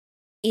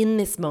in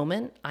this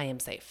moment, I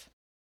am safe.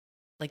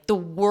 Like the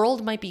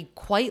world might be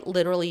quite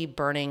literally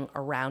burning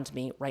around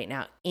me right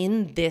now.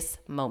 In this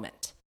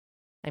moment,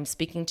 I'm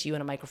speaking to you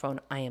in a microphone.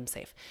 I am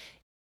safe.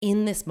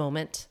 In this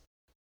moment,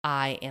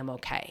 I am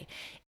okay.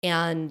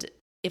 And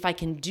if I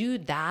can do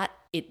that,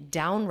 it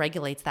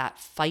downregulates that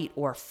fight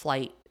or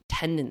flight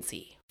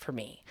tendency for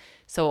me.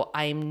 So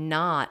I'm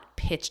not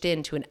pitched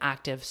into an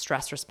active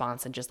stress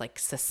response and just like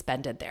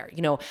suspended there.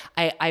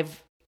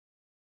 I've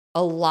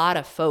a lot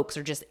of folks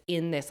are just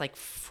in this like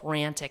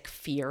frantic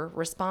fear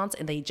response,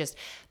 and they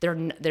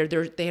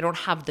don't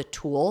have the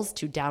tools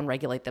to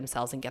downregulate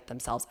themselves and get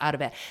themselves out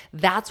of it.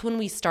 That's when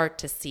we start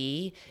to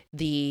see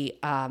the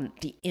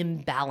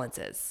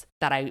imbalances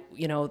that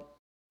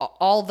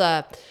all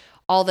the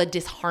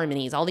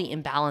disharmonies, all the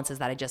imbalances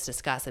that I just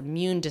discussed,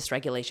 immune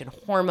dysregulation,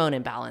 hormone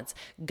imbalance,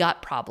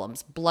 gut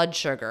problems, blood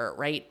sugar,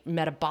 right?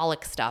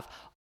 Metabolic stuff,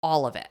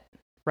 all of it.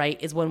 Right,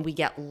 is when we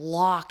get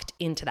locked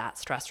into that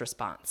stress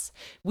response.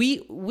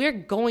 We're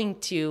going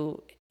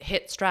to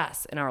hit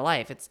stress in our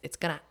life. It's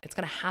gonna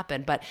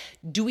happen. But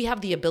do we have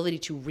the ability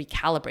to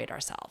recalibrate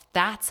ourselves?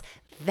 That's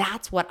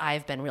what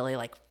I've been really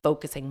like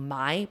focusing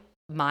my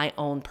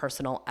own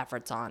personal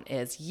efforts on.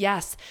 Is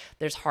yes,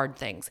 there's hard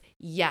things.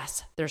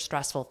 Yes, there's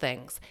stressful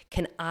things.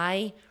 Can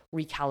I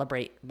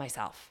recalibrate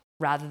myself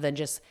rather than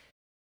just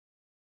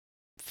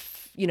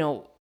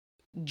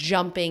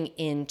jumping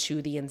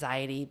into the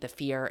anxiety, the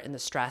fear, and the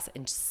stress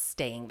and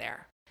staying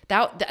there?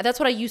 That's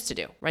what I used to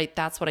do, right?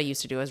 That's what I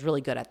used to do. I was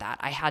really good at that.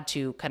 I had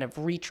to kind of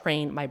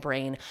retrain my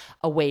brain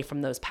away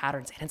from those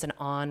patterns, and it's an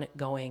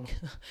ongoing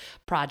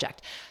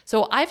project.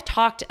 So I've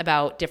talked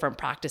about different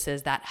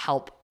practices that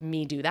help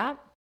me do that.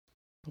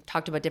 I've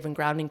talked about different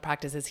grounding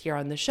practices here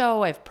on the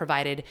show. I've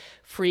provided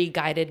free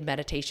guided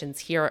meditations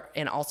here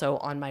and also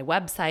on my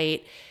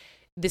website.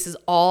 This is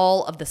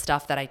all of the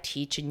stuff that I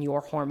teach in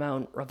Your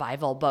Hormone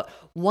Revival. But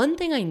one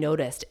thing I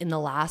noticed in the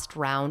last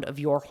round of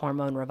Your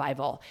Hormone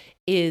Revival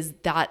is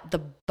that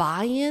the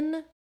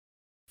buy-in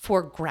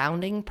for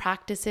grounding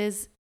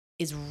practices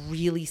is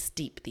really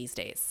steep these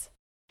days.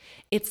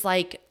 It's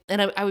like,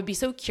 and I would be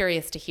so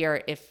curious to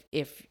hear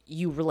if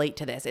you relate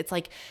to this. It's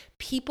like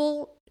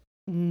people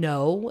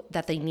know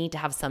that they need to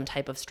have some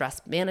type of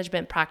stress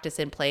management practice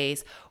in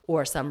place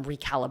or some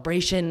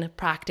recalibration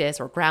practice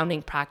or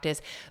grounding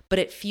practice, but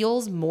it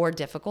feels more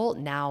difficult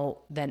now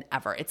than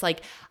ever. It's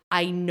like,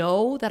 I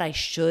know that I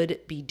should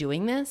be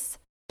doing this,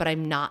 but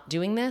I'm not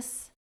doing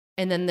this.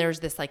 And then there's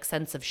this like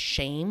sense of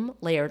shame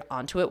layered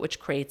onto it, which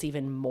creates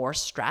even more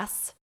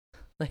stress.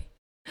 Like,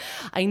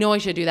 I know I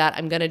should do that.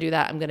 I'm going to do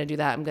that. I'm going to do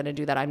that. I'm going to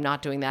do that. I'm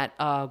not doing that.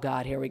 Oh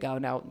God, here we go.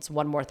 Now it's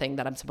one more thing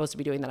that I'm supposed to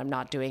be doing that I'm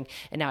not doing.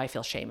 And now I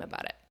feel shame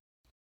about it.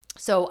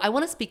 So I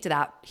want to speak to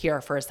that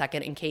here for a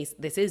second in case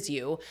this is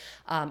you.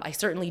 I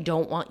certainly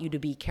don't want you to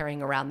be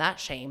carrying around that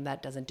shame.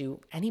 That doesn't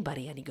do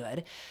anybody any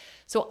good.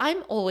 So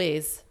I'm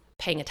always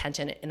paying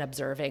attention and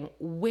observing,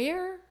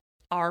 where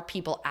are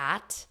people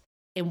at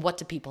and what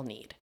do people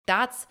need?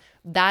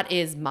 That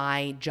is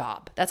my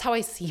job. That's how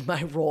I see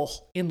my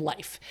role in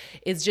life,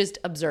 is just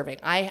observing.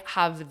 I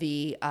have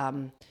the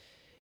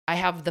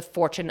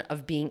fortune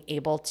of being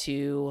able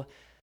to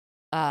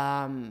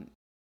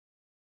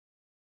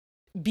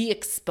be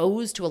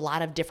exposed to a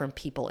lot of different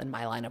people in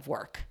my line of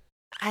work.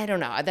 I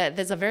don't know.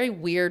 There's a very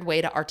weird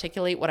way to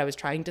articulate what I was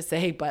trying to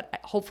say, but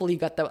hopefully you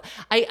got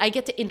I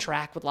get to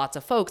interact with lots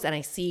of folks and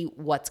I see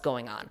what's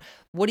going on.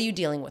 What are you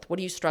dealing with? What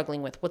are you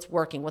struggling with? What's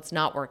working? What's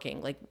not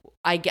working? Like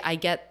I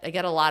get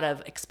a lot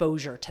of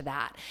exposure to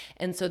that.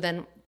 And so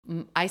then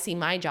I see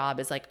my job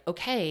as like,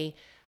 okay,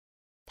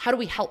 how do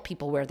we help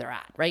people where they're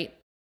at, right?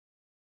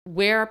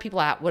 Where are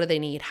people at? What do they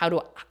need?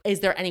 Is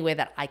there any way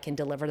that I can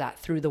deliver that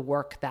through the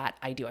work that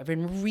I do? I've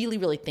been really,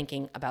 really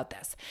thinking about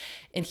this.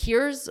 And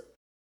here's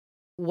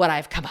what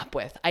I've come up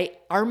with.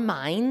 Our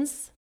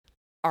minds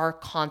are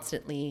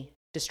constantly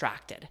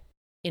distracted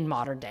in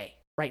modern day,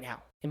 right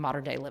now, in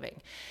modern day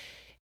living.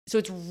 So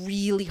it's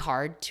really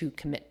hard to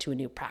commit to a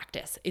new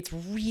practice. It's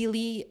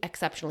really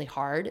exceptionally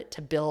hard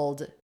to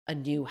build a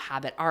new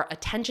habit. Our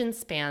attention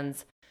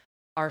spans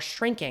are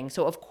shrinking.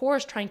 So of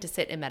course, trying to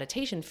sit in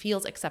meditation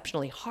feels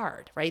exceptionally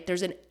hard, right?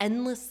 There's an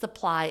endless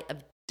supply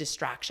of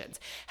distractions.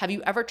 Have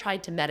you ever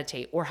tried to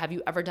meditate, or have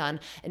you ever done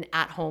an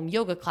at-home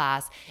yoga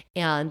class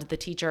and the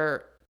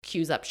teacher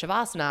cues up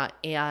Shavasana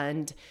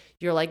and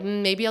you're like,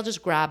 maybe I'll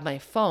just grab my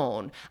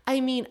phone.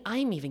 I mean,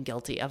 I'm even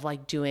guilty of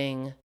like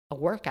doing a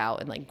workout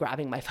and like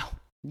grabbing my phone,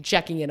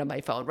 checking in on my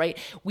phone, right?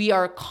 We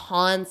are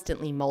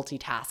constantly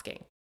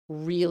multitasking,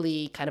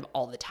 really kind of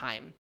all the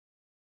time.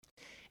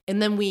 And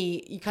then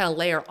you kind of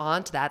layer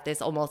onto that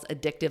this almost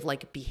addictive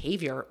like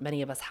behavior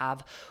many of us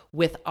have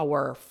with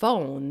our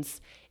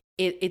phones.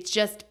 It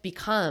just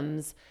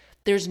becomes,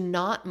 there's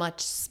not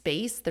much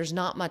space, there's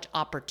not much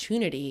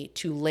opportunity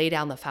to lay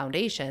down the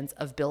foundations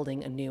of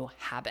building a new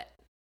habit.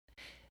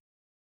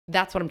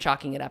 That's what I'm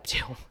chalking it up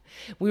to.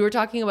 We were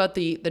talking about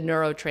the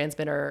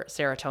neurotransmitter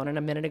serotonin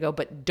a minute ago,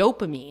 but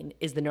dopamine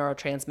is the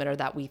neurotransmitter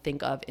that we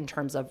think of in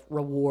terms of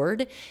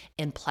reward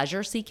and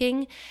pleasure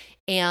seeking.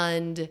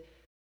 And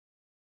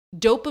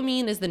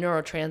dopamine is the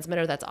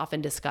neurotransmitter that's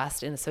often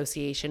discussed in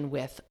association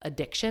with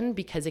addiction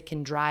because it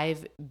can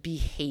drive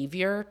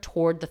behavior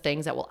toward the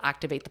things that will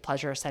activate the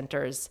pleasure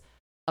centers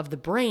of the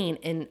brain.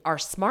 And our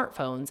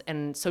smartphones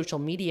and social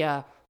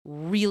media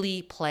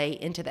really play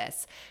into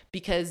this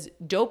because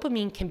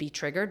dopamine can be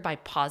triggered by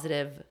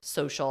positive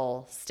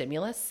social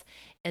stimulus.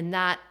 And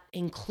that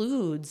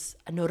includes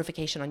a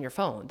notification on your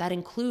phone. That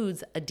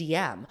includes a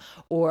DM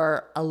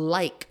or a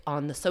like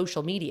on the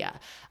social media.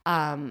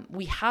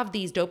 We have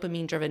these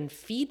dopamine-driven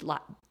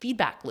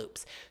feedback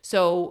loops.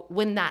 So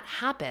when that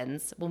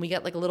happens, when we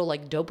get like a little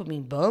like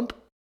dopamine bump,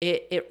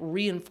 it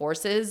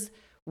reinforces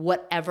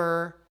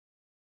whatever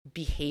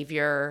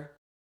behavior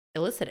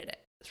elicited it,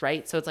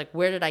 right? So it's like,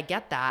 where did I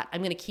get that?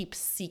 I'm going to keep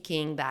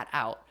seeking that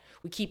out.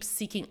 We keep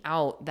seeking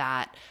out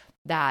that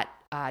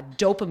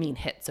dopamine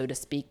hit, so to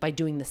speak, by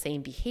doing the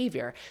same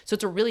behavior. So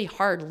it's a really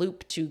hard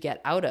loop to get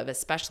out of,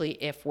 especially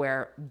if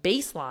we're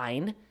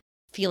baseline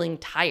feeling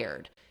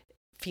tired,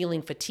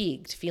 feeling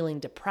fatigued, feeling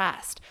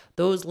depressed.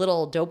 Those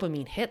little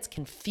dopamine hits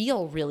can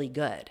feel really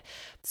good.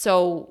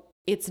 So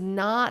it's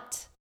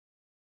not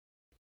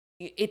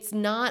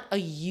a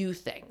you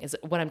thing, is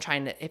what I'm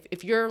trying to,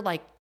 if you're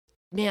like,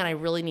 man, I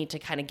really need to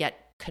kind of get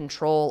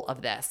control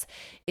of this.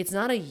 It's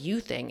not a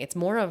you thing. It's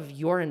more of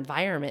your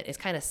environment is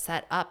kind of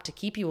set up to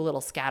keep you a little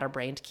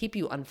scatterbrained, to keep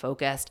you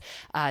unfocused,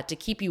 to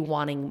keep you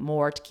wanting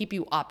more, to keep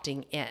you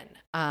opting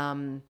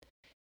in.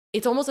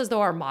 It's almost as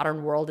though our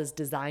modern world is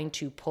designed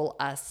to pull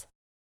us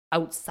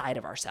outside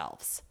of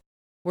ourselves.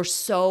 We're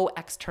so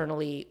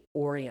externally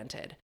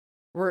oriented.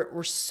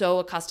 We're so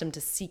accustomed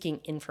to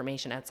seeking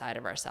information outside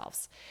of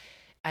ourselves.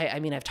 I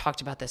mean, I've talked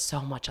about this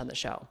so much on the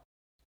show.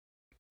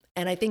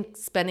 And I think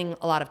spending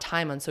a lot of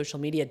time on social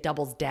media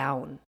doubles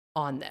down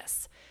on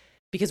this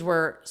because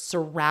we're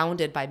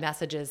surrounded by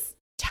messages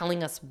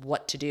telling us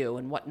what to do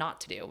and what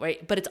not to do,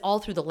 right? But it's all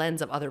through the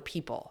lens of other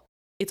people.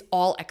 It's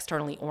all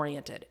externally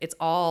oriented. It's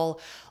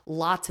all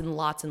lots and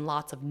lots and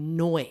lots of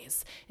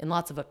noise and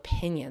lots of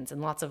opinions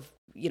and lots of,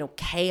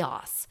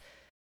 chaos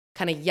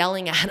kind of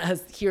yelling at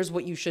us, here's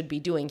what you should be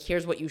doing,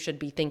 here's what you should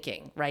be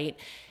thinking, right?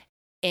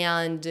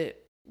 And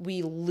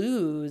we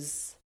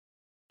lose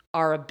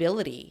our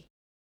ability,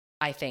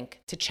 I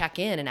think, to check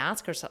in and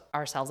ask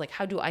ourselves, like,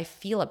 how do I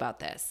feel about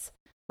this,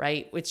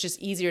 right? It's just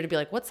easier to be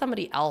like, what's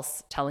somebody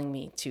else telling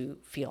me to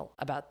feel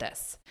about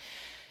this?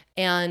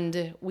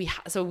 And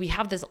so we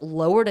have this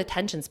lowered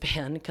attention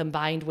span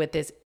combined with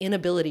this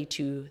inability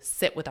to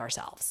sit with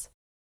ourselves.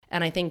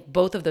 And I think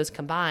both of those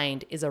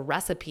combined is a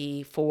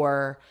recipe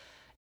for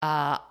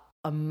a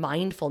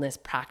mindfulness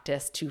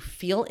practice to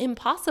feel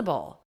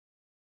impossible,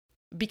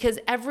 because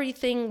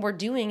everything we're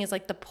doing is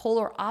like the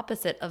polar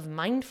opposite of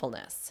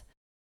mindfulness.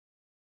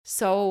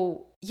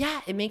 So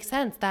yeah, it makes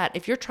sense that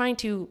if you're trying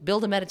to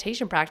build a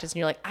meditation practice and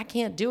you're like, I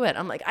can't do it,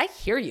 I'm like, I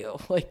hear you.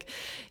 Like,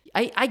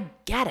 I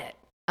get it.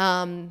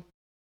 And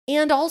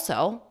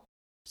also,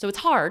 so it's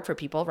hard for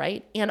people,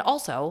 right? And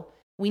also,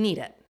 we need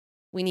it.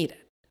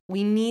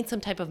 We need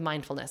some type of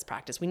mindfulness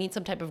practice. We need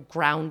some type of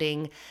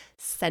grounding,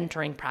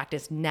 centering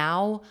practice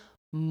now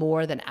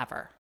more than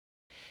ever.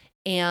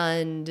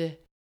 And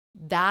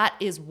that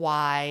is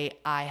why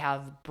I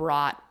have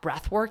brought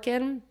breathwork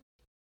in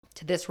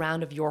to this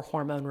round of Your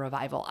Hormone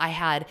Revival. I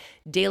had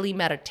daily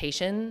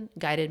meditation,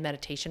 guided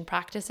meditation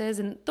practices,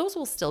 and those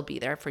will still be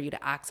there for you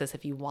to access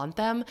if you want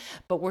them.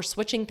 But we're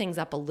switching things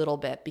up a little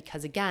bit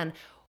because, again,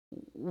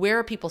 where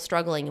are people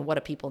struggling and what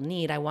do people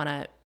need? I want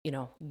to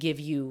give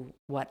you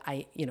what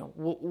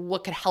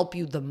what could help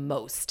you the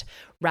most,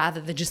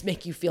 rather than just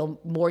make you feel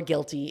more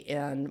guilty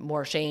and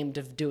more ashamed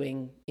of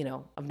doing,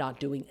 of not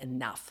doing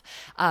enough.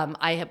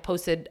 I have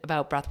posted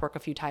about breathwork a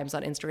few times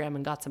on Instagram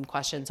and got some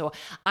questions. So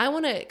I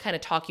want to kind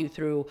of talk you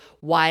through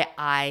why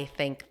I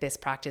think this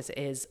practice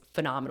is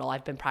phenomenal.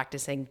 I've been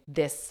practicing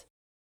this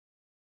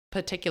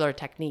particular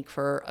technique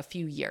for a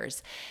few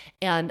years.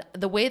 And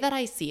the way that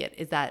I see it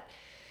is that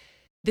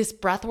this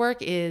breathwork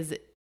is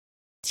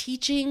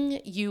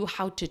teaching you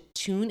how to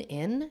tune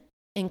in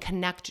and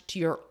connect to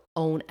your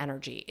own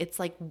energy. It's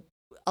like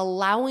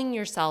allowing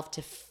yourself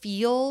to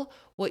feel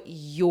what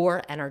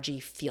your energy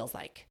feels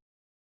like.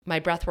 My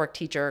breathwork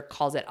teacher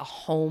calls it a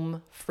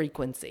home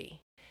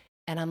frequency.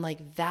 And I'm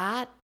like,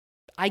 that,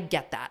 I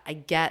get that. I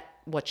get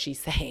what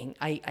she's saying.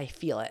 I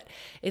feel it.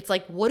 It's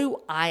like, what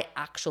do I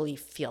actually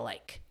feel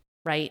like,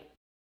 right?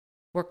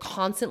 We're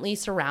constantly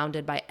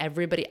surrounded by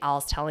everybody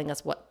else telling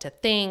us what to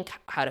think,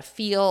 how to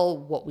feel,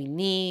 what we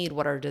need,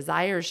 what our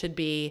desires should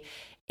be.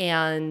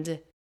 And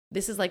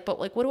this is like, but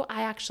like, what do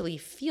I actually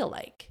feel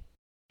like?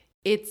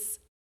 It's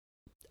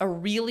a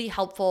really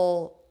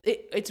helpful,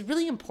 it's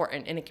really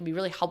important, and it can be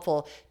really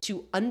helpful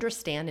to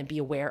understand and be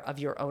aware of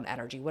your own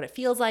energy, what it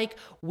feels like,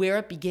 where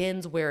it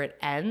begins, where it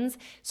ends.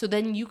 So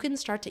then you can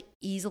start to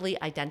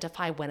easily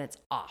identify when it's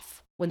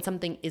off, when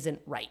something isn't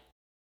right.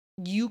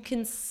 You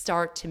can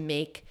start to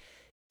make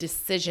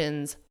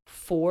decisions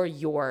for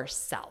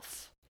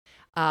yourself.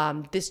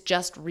 This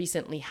just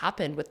recently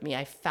happened with me.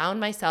 I found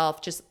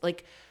myself just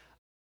like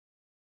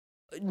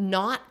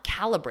not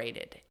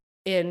calibrated,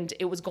 and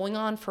it was going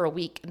on for a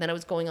week, and then it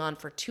was going on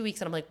for 2 weeks.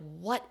 And I'm like,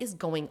 what is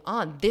going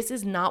on? This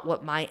is not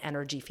what my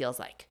energy feels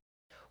like.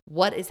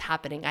 What is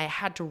happening? I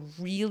had to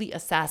really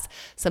assess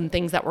some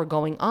things that were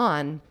going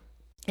on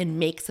and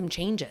make some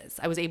changes.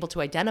 I was able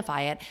to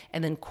identify it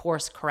and then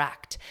course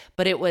correct.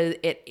 But it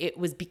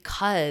was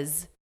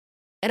because,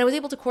 and I was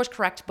able to course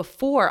correct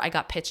before I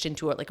got pitched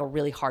into a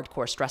really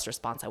hardcore stress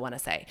response, I want to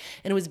say.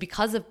 And it was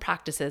because of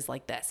practices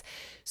like this.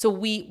 So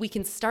we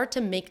can start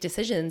to make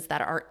decisions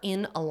that are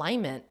in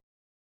alignment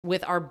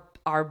with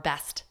our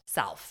best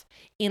self,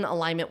 in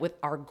alignment with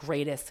our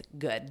greatest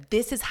good.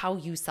 This is how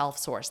you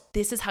self-source.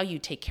 This is how you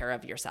take care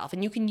of yourself.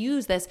 And you can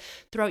use this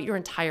throughout your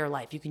entire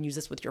life. You can use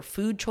this with your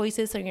food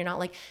choices. So you're not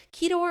like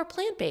keto or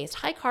plant-based,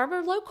 high carb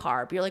or low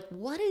carb. You're like,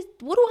 what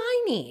do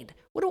I need?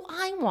 What do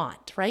I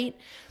want, right?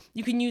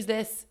 You can use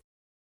this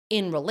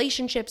in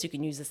relationships. You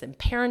can use this in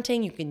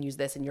parenting. You can use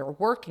this in your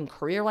work and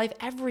career life,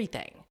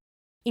 everything.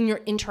 In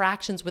your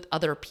interactions with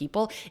other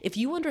people. If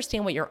you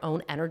understand what your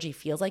own energy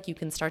feels like, you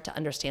can start to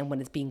understand when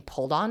it's being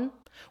pulled on,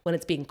 when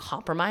it's being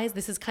compromised.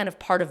 This is kind of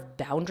part of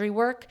boundary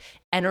work,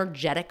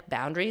 energetic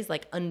boundaries,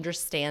 like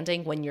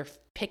understanding when you're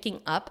picking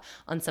up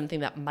on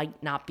something that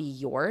might not be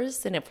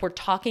yours. And if we're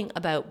talking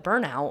about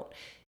burnout,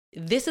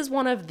 this is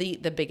one of the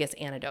biggest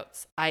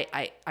antidotes.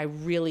 I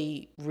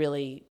really,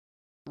 really,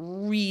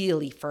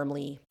 really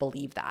firmly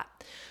believe that.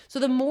 So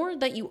the more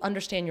that you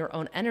understand your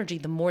own energy,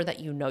 the more that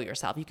you know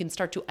yourself. You can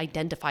start to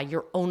identify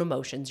your own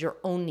emotions, your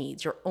own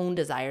needs, your own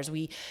desires.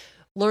 We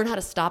learn how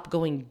to stop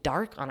going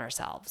dark on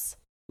ourselves.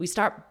 We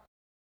stop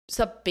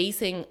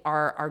basing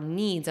our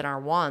needs and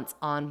our wants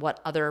on what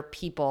other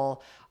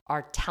people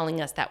are telling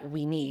us that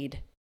we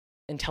need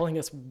and telling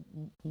us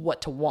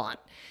what to want.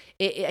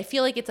 I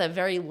feel like it's a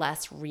very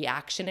less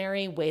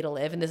reactionary way to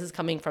live. And this is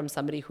coming from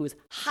somebody who's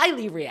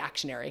highly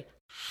reactionary.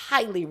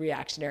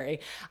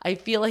 I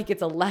feel like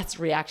it's a less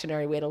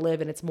reactionary way to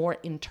live, and it's more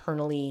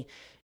internally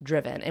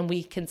driven. And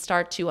we can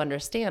start to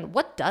understand,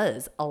 what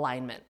does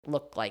alignment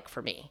look like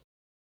for me?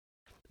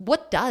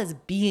 What does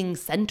being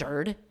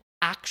centered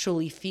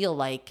actually feel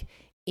like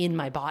in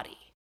my body?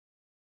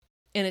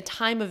 In a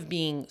time of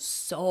being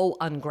so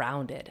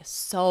ungrounded,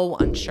 so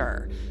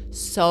unsure,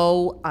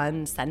 so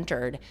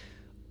uncentered,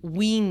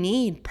 we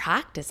need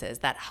practices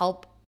that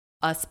help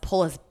us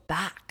pull us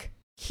back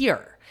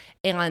here.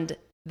 And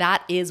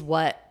that is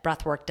what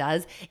breathwork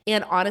does.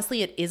 And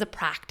honestly, it is a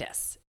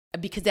practice,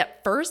 because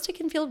at first it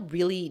can feel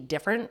really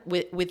different.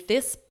 With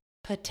this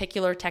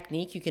particular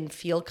technique, you can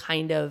feel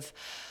kind of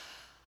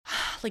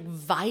like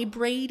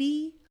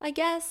vibraty, I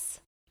guess,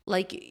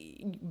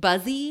 like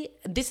buzzy.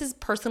 This is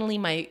personally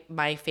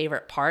my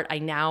favorite part. I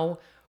now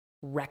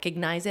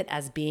recognize it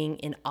as being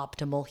in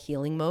optimal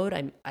healing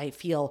mode. I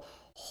feel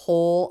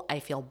whole. I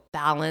feel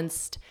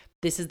balanced.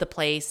 This is the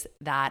place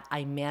that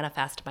I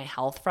manifest my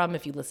health from.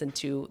 If you listen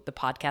to the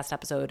podcast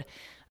episode,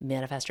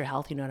 Manifest Your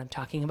Health, you know what I'm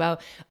talking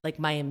about. Like,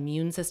 my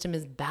immune system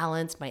is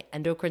balanced. My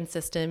endocrine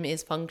system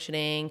is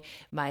functioning.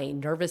 My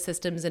nervous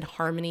system is in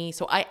harmony.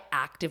 So I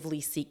actively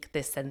seek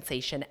this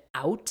sensation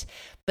out.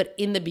 But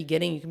in the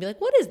beginning, you can be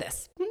like, what is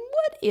this?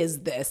 What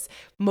is this?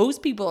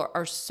 Most people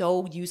are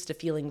so used to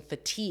feeling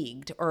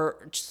fatigued,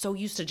 or so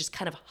used to just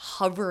kind of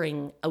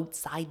hovering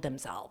outside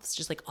themselves,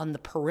 just like on the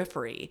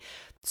periphery.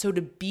 So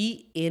to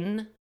be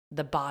in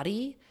the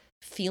body,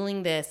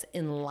 feeling this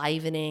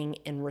enlivening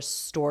and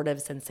restorative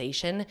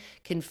sensation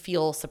can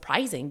feel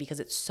surprising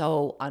because it's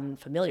so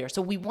unfamiliar.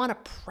 So we want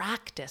to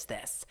practice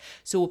this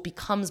so it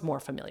becomes more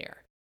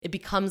familiar. It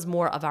becomes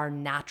more of our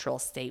natural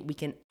state. We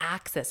can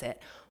access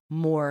it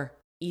more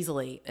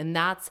easily. And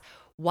that's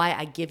why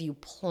I give you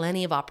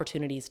plenty of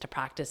opportunities to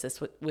practice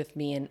this with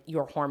me in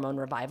your hormone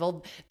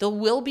revival. There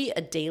will be a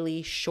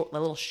daily a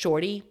little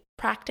shorty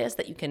practice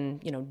that you can,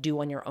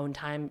 do on your own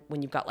time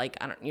when you've got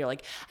you're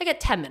like, I got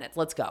 10 minutes,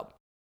 let's go.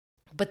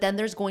 But then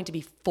there's going to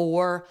be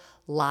 4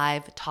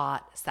 live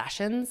taught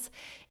sessions,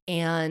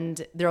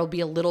 and there'll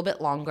be a little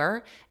bit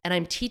longer, and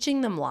I'm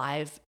teaching them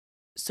live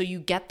so you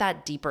get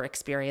that deeper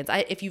experience.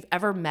 If you've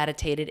ever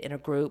meditated in a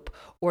group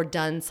or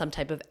done some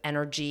type of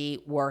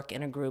energy work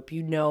in a group,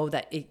 you know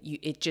that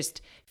it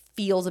just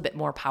feels a bit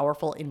more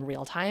powerful in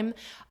real time.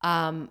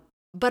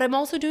 But I'm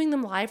also doing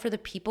them live for the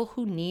people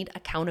who need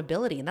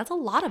accountability. And that's a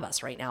lot of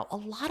us right now. A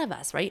lot of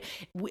us, right?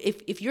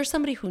 If you're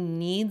somebody who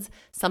needs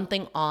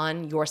something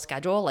on your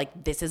schedule,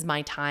 like, this is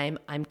my time,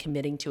 I'm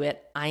committing to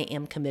it, I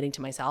am committing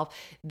to myself,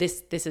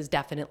 this is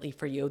definitely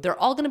for you. They're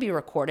all going to be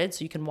recorded,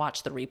 so you can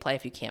watch the replay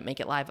if you can't make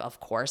it live,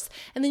 of course.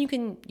 And then you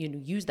can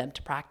use them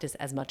to practice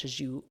as much as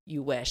you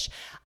wish.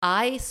 When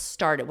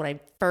I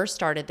first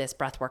started this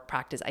breathwork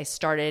practice, I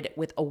started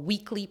with a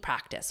weekly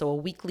practice, so a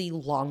weekly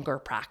longer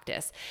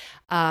practice.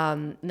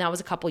 That was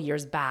a couple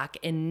years back,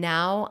 and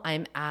now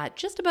I'm at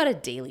just about a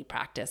daily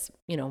practice.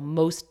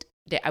 Most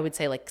day, I would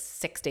say like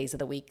 6 days of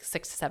the week,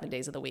 6 to 7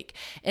 days of the week,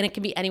 and it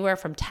can be anywhere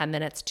from 10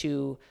 minutes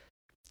to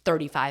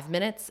 35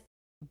 minutes.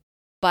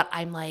 But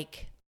I'm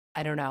like,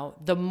 I don't know.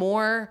 The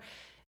more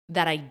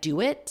that I do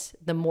it,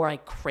 the more I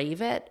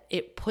crave it.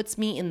 It puts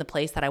me in the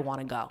place that I want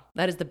to go.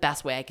 That is the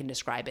best way I can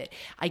describe it.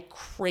 I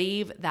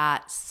crave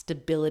that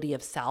stability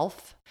of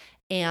self,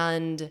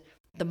 and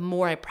the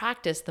more I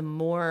practice, the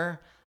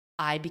more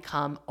I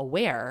become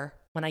aware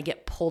when I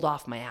get pulled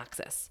off my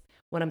axis,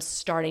 when I'm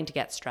starting to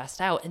get stressed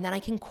out, and then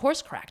I can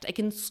course correct.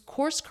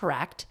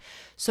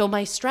 So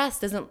my stress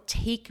doesn't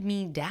take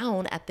me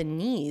down at the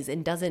knees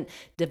and doesn't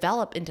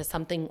develop into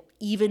something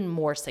even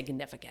more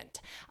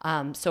significant.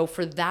 So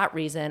for that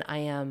reason, I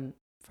am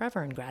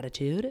forever in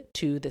gratitude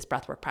to this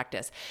breathwork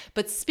practice.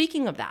 But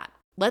speaking of that,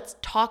 let's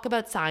talk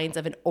about signs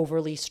of an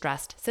overly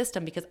stressed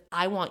system, because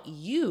I want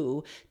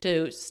you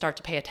to start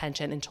to pay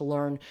attention and to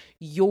learn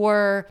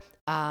your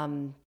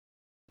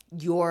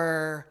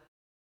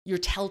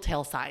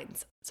telltale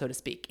signs, so to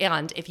speak.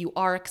 And if you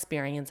are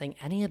experiencing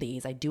any of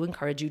these, I do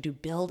encourage you to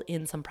build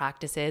in some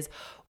practices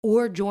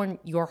or join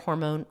your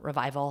hormone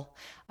revival.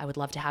 I would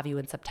love to have you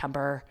in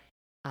September.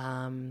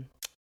 I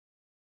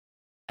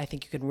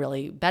think you can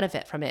really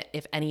benefit from it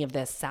if any of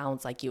this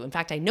sounds like you. In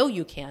fact, I know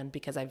you can,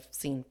 because I've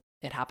seen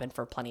it happen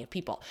for plenty of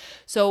people.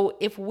 So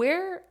if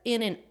we're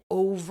in an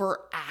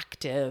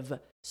overactive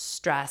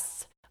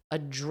stress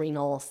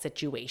adrenal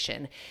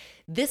situation,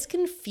 this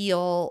can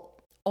feel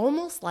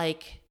almost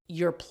like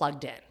you're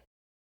plugged in,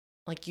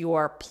 like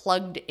you're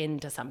plugged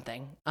into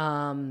something.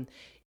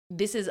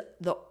 This is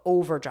the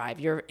overdrive.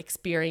 You're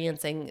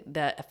experiencing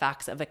the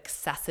effects of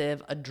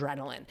excessive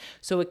adrenaline.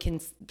 So it can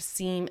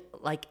seem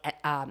like,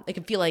 it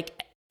can feel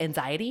like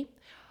anxiety.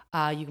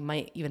 You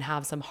might even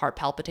have some heart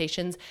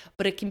palpitations,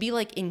 but it can be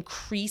like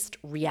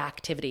increased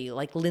reactivity,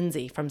 like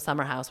Lindsay from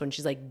Summer House when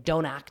she's like,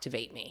 don't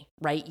activate me,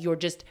 right? You're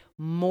just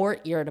more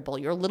irritable.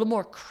 You're a little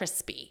more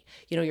crispy.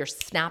 You're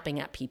snapping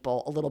at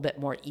people a little bit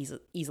more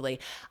easily.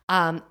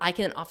 I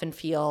can often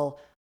feel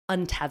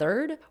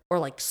untethered or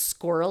like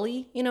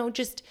squirrely,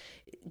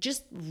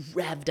 just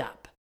revved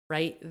up,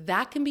 right?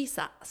 That can be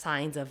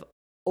signs of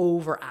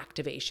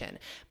overactivation.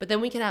 But then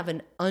we can have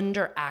an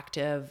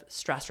underactive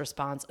stress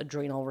response,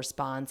 adrenal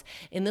response.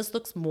 And this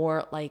looks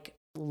more like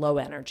low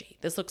energy.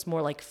 This looks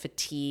more like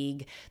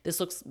fatigue. This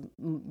looks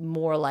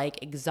more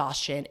like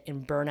exhaustion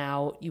and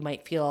burnout. You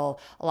might feel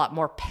a lot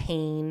more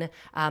pain.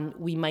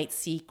 We might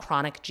see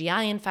chronic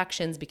GI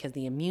infections because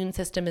the immune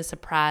system is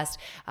suppressed.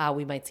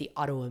 We might see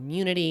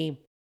autoimmunity.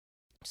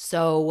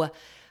 So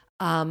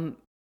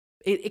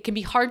it can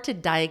be hard to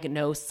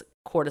diagnose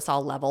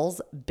cortisol levels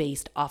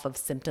based off of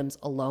symptoms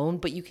alone,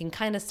 but you can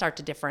kind of start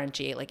to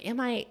differentiate, like, am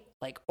I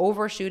like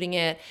overshooting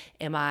it?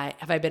 Have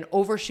I been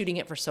overshooting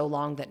it for so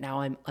long that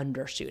now I'm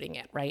undershooting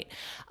it, right?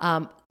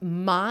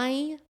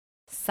 My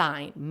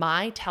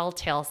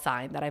telltale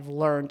sign that I've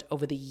learned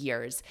over the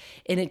years,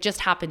 and it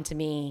just happened to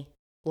me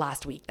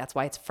last week, that's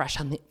why it's fresh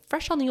on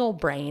the old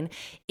brain,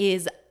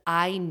 is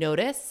I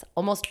notice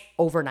almost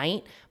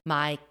overnight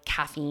my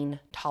caffeine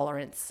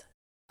tolerance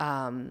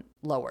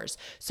lowers.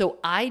 So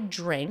I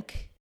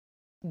drink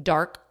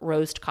dark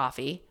roast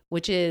coffee,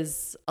 which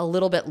is a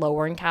little bit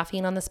lower in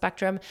caffeine on the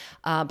spectrum,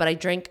 but I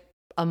drink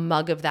a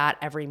mug of that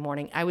every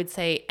morning. I would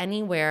say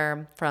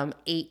anywhere from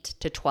 8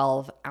 to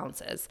 12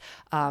 ounces.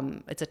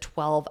 It's a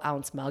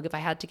 12-ounce mug if I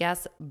had to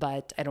guess,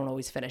 but I don't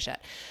always finish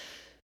it.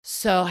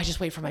 So I just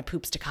wait for my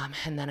poops to come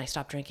and then I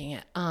stop drinking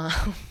it.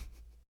 I'm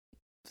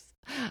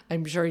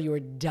sure you are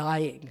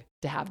dying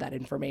to have that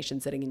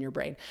information sitting in your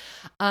brain.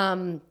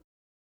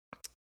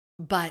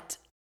 But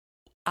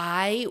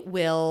I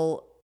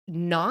will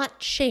not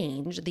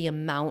change the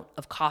amount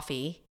of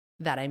coffee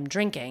that I'm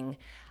drinking.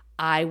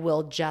 I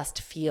will just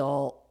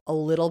feel a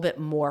little bit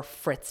more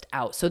fritzed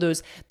out. So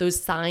those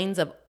signs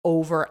of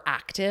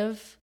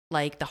overactive,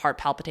 like the heart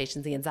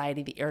palpitations, the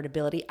anxiety, the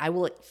irritability, I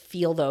will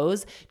feel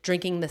those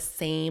drinking the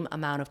same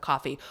amount of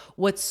coffee.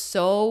 What's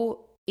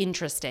so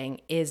interesting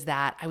is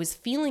that I was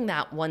feeling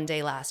that one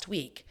day last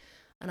week,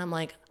 and I'm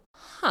like,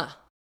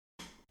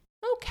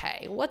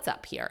 okay, what's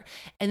up here?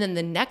 And then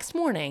the next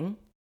morning,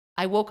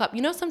 I woke up.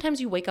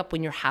 Sometimes you wake up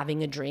when you're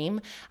having a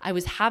dream. I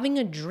was having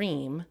a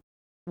dream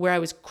where I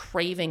was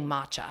craving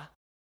matcha,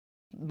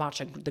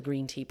 the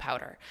green tea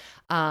powder.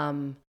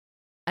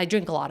 I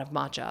drink a lot of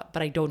matcha,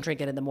 but I don't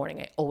drink it in the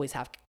morning. I always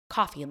have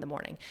coffee in the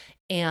morning.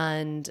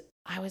 And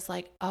I was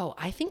like, oh,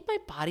 I think my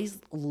body's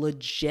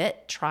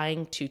legit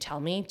trying to tell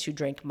me to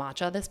drink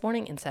matcha this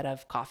morning instead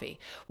of coffee.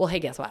 Well, hey,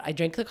 guess what? I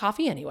drink the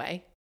coffee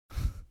anyway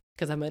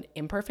because I'm an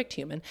imperfect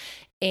human,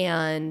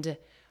 and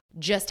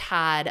just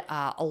had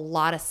a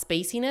lot of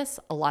spaciness,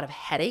 a lot of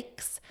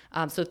headaches.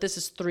 So this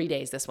is 3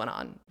 days this went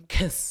on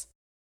because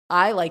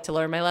I like to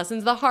learn my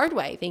lessons the hard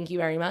way. Thank you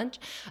very much.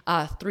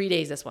 3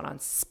 days this went on,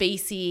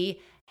 spacey,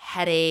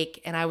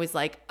 headache. And I was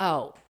like,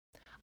 oh,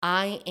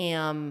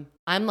 I'm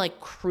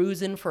like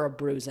cruising for a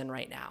bruising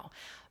right now.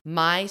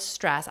 My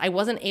stress, I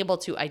wasn't able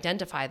to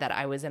identify that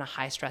I was in a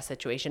high stress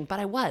situation, but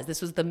I was.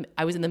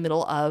 I was in the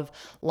middle of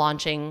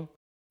launching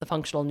the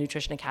Functional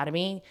Nutrition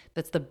Academy.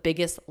 That's the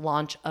biggest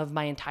launch of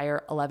my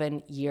entire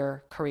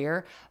 11-year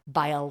career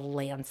by a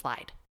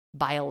landslide.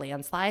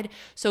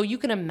 So you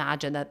can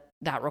imagine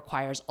that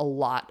requires a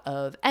lot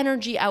of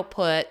energy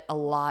output, a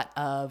lot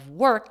of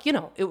work.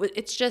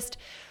 It's just,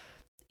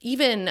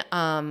 even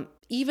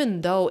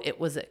though it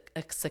was a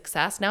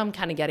success, now I'm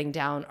kind of getting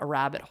down a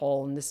rabbit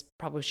hole, and this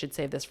probably should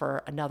save this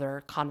for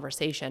another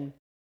conversation.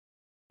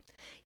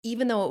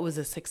 Even though it was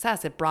a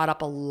success, it brought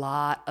up a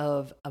lot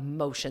of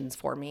emotions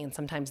for me. And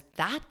sometimes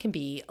that can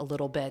be a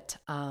little bit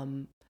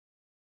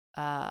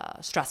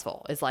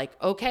stressful. It's like,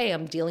 okay,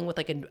 I'm dealing with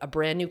like a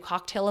brand new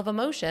cocktail of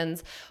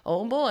emotions.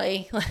 Oh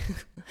boy.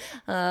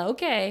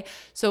 Okay.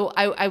 So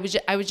I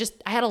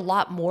had a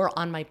lot more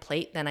on my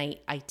plate than I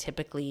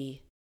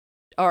typically,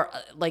 or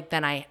like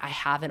than I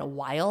have in a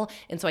while.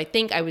 And so I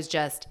think I was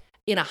just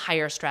in a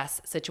higher stress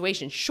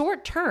situation,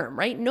 short term,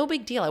 right? No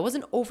big deal. I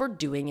wasn't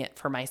overdoing it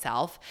for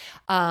myself.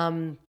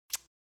 But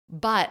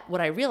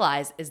what I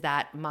realized is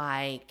that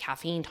my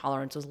caffeine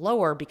tolerance was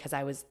lower because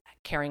I was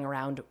carrying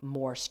around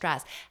more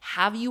stress.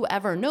 Have you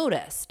ever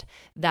noticed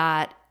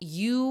that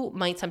you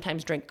might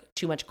sometimes drink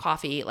too much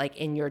coffee, like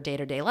in your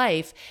day-to-day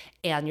life,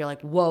 and you're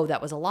like, whoa,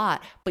 that was a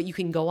lot, but you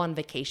can go on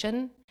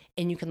vacation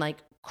and you can like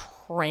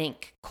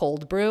crank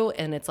cold brew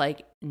and it's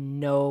like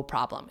no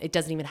problem. It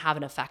doesn't even have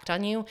an effect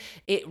on you.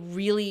 It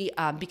really,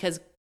 because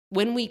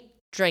when we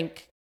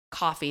drink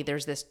coffee,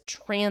 there's this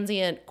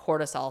transient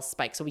cortisol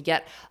spike. So we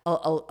get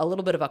a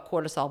little bit of a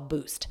cortisol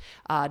boost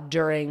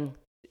during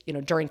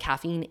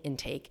caffeine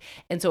intake.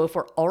 And so if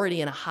we're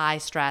already in a high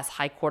stress,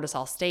 high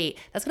cortisol state,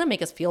 that's going to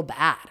make us feel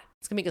bad.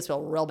 It's going to make us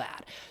feel real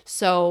bad.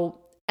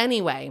 So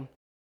anyway,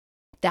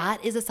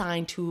 that is a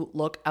sign to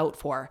look out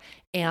for.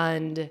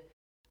 And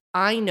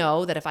I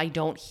know that if I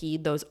don't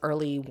heed those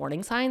early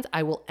warning signs,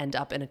 I will end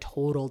up in a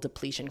total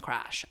depletion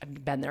crash.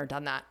 I've been there,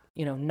 done that,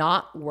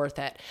 not worth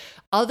it.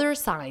 Other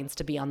signs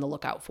to be on the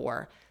lookout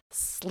for: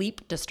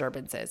 sleep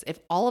disturbances. If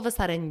all of a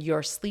sudden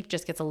your sleep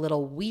just gets a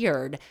little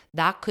weird,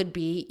 that could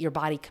be your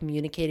body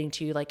communicating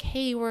to you like,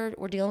 hey, we're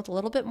dealing with a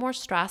little bit more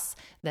stress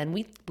than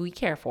we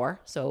care for.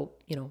 So,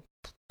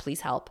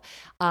 please help.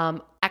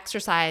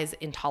 Exercise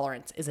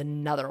intolerance is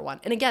another one.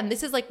 And again,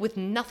 this is like with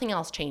nothing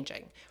else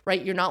changing,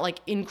 right? You're not like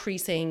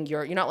increasing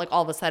you're not like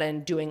all of a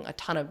sudden doing a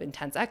ton of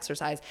intense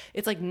exercise.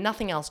 It's like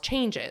nothing else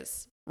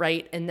changes,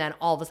 right? And then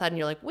all of a sudden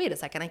you're like, wait a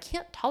second, I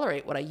can't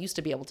tolerate what I used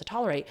to be able to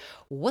tolerate.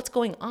 What's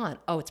going on?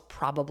 Oh, it's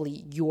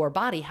probably your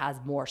body has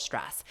more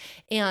stress.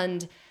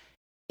 And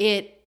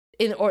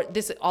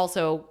this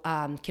also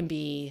can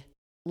be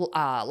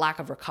lack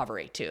of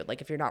recovery too. Like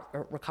if you're not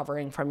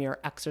recovering from your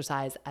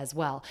exercise as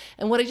well.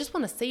 And what I just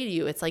want to say to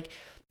you, it's like,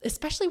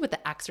 especially with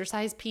the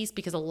exercise piece,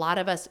 because a lot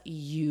of us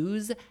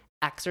use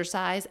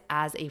exercise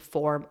as a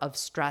form of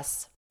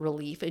stress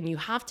relief, and you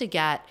have to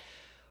get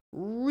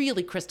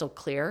really crystal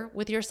clear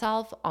with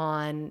yourself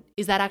on,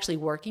 is that actually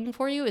working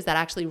for you? Is that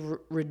actually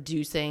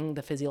reducing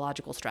the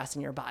physiological stress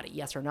in your body?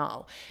 Yes or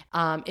no?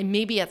 And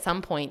maybe at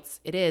some points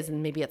it is,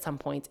 and maybe at some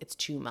points it's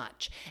too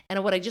much.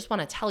 And what I just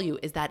want to tell you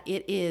is that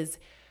if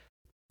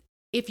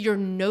you're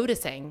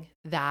noticing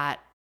that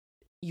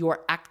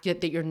you're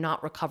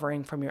not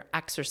recovering from your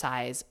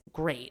exercise,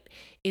 great.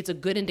 It's a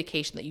good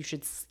indication that you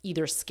should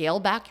either scale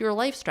back your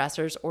life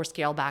stressors or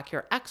scale back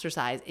your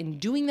exercise. And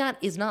doing that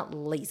is not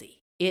lazy.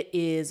 It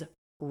is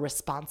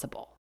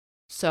responsible.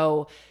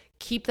 So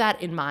keep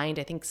that in mind.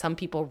 I think some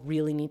people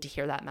really need to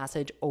hear that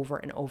message over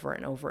and over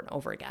and over and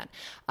over again.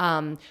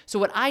 So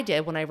what I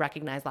did when I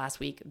recognized last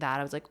week that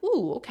I was like,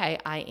 ooh, okay,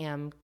 I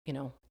am,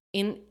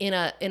 in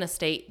a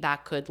state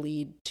that could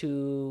lead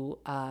to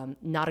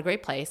not a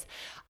great place.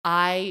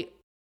 I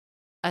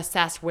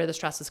assessed where the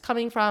stress is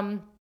coming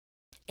from,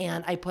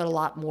 and I put a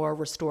lot more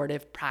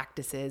restorative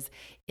practices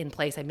in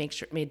place. I made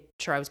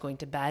sure I was going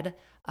to bed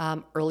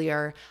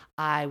earlier.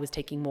 I was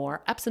taking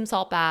more Epsom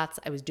salt baths.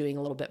 I was doing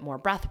a little bit more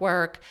breath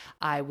work.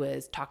 I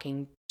was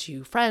talking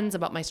to friends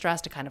about my stress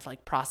to kind of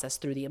like process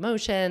through the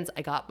emotions.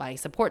 I got my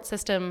support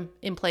system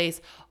in place,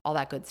 all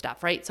that good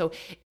stuff, right? So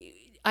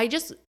I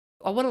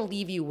want to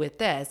leave you with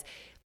this.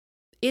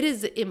 It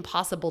is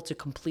impossible to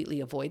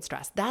completely avoid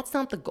stress. That's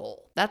not the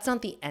goal. That's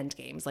not the end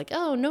game. It's like,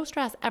 oh, no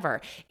stress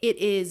ever. It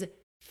is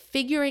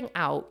figuring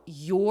out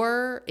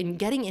and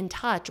getting in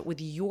touch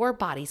with your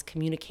body's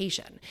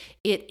communication.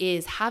 It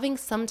is having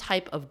some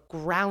type of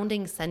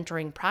grounding,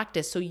 centering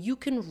practice so you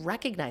can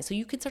recognize, so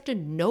you can start to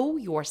know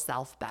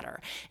yourself better.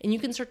 And you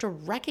can start to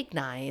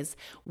recognize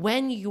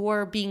when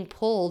you're being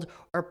pulled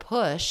or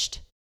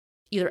pushed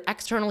either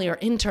externally or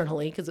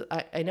internally, because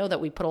I know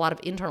that we put a lot of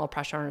internal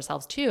pressure on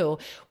ourselves too,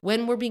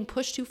 when we're being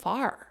pushed too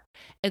far.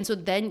 And so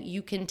then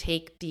you can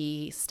take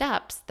the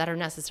steps that are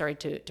necessary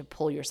to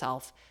pull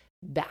yourself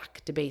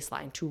back to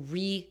baseline, to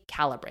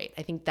recalibrate.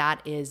 I think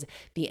that is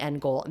the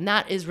end goal. And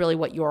that is really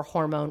what your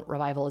hormone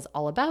revival is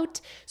all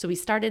about. So we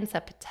start in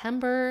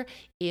September.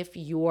 If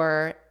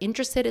you're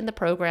interested in the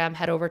program,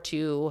 head over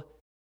to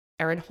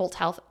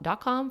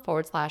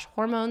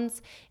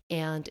erinholthealth.com/hormones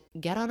and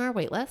get on our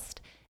wait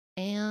list.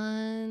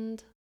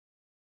 And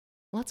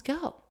let's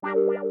go.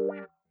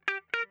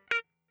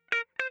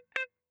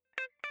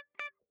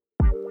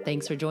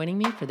 Thanks for joining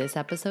me for this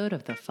episode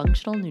of the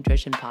Functional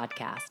Nutrition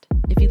Podcast.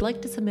 If you'd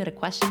like to submit a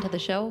question to the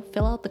show,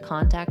 fill out the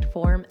contact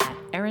form at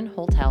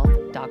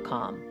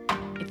erinholthealth.com.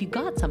 If you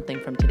got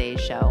something from today's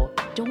show,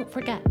 don't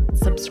forget,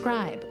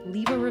 subscribe,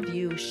 leave a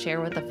review,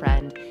 share with a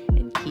friend,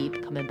 and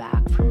keep coming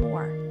back for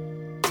more.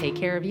 Take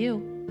care of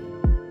you.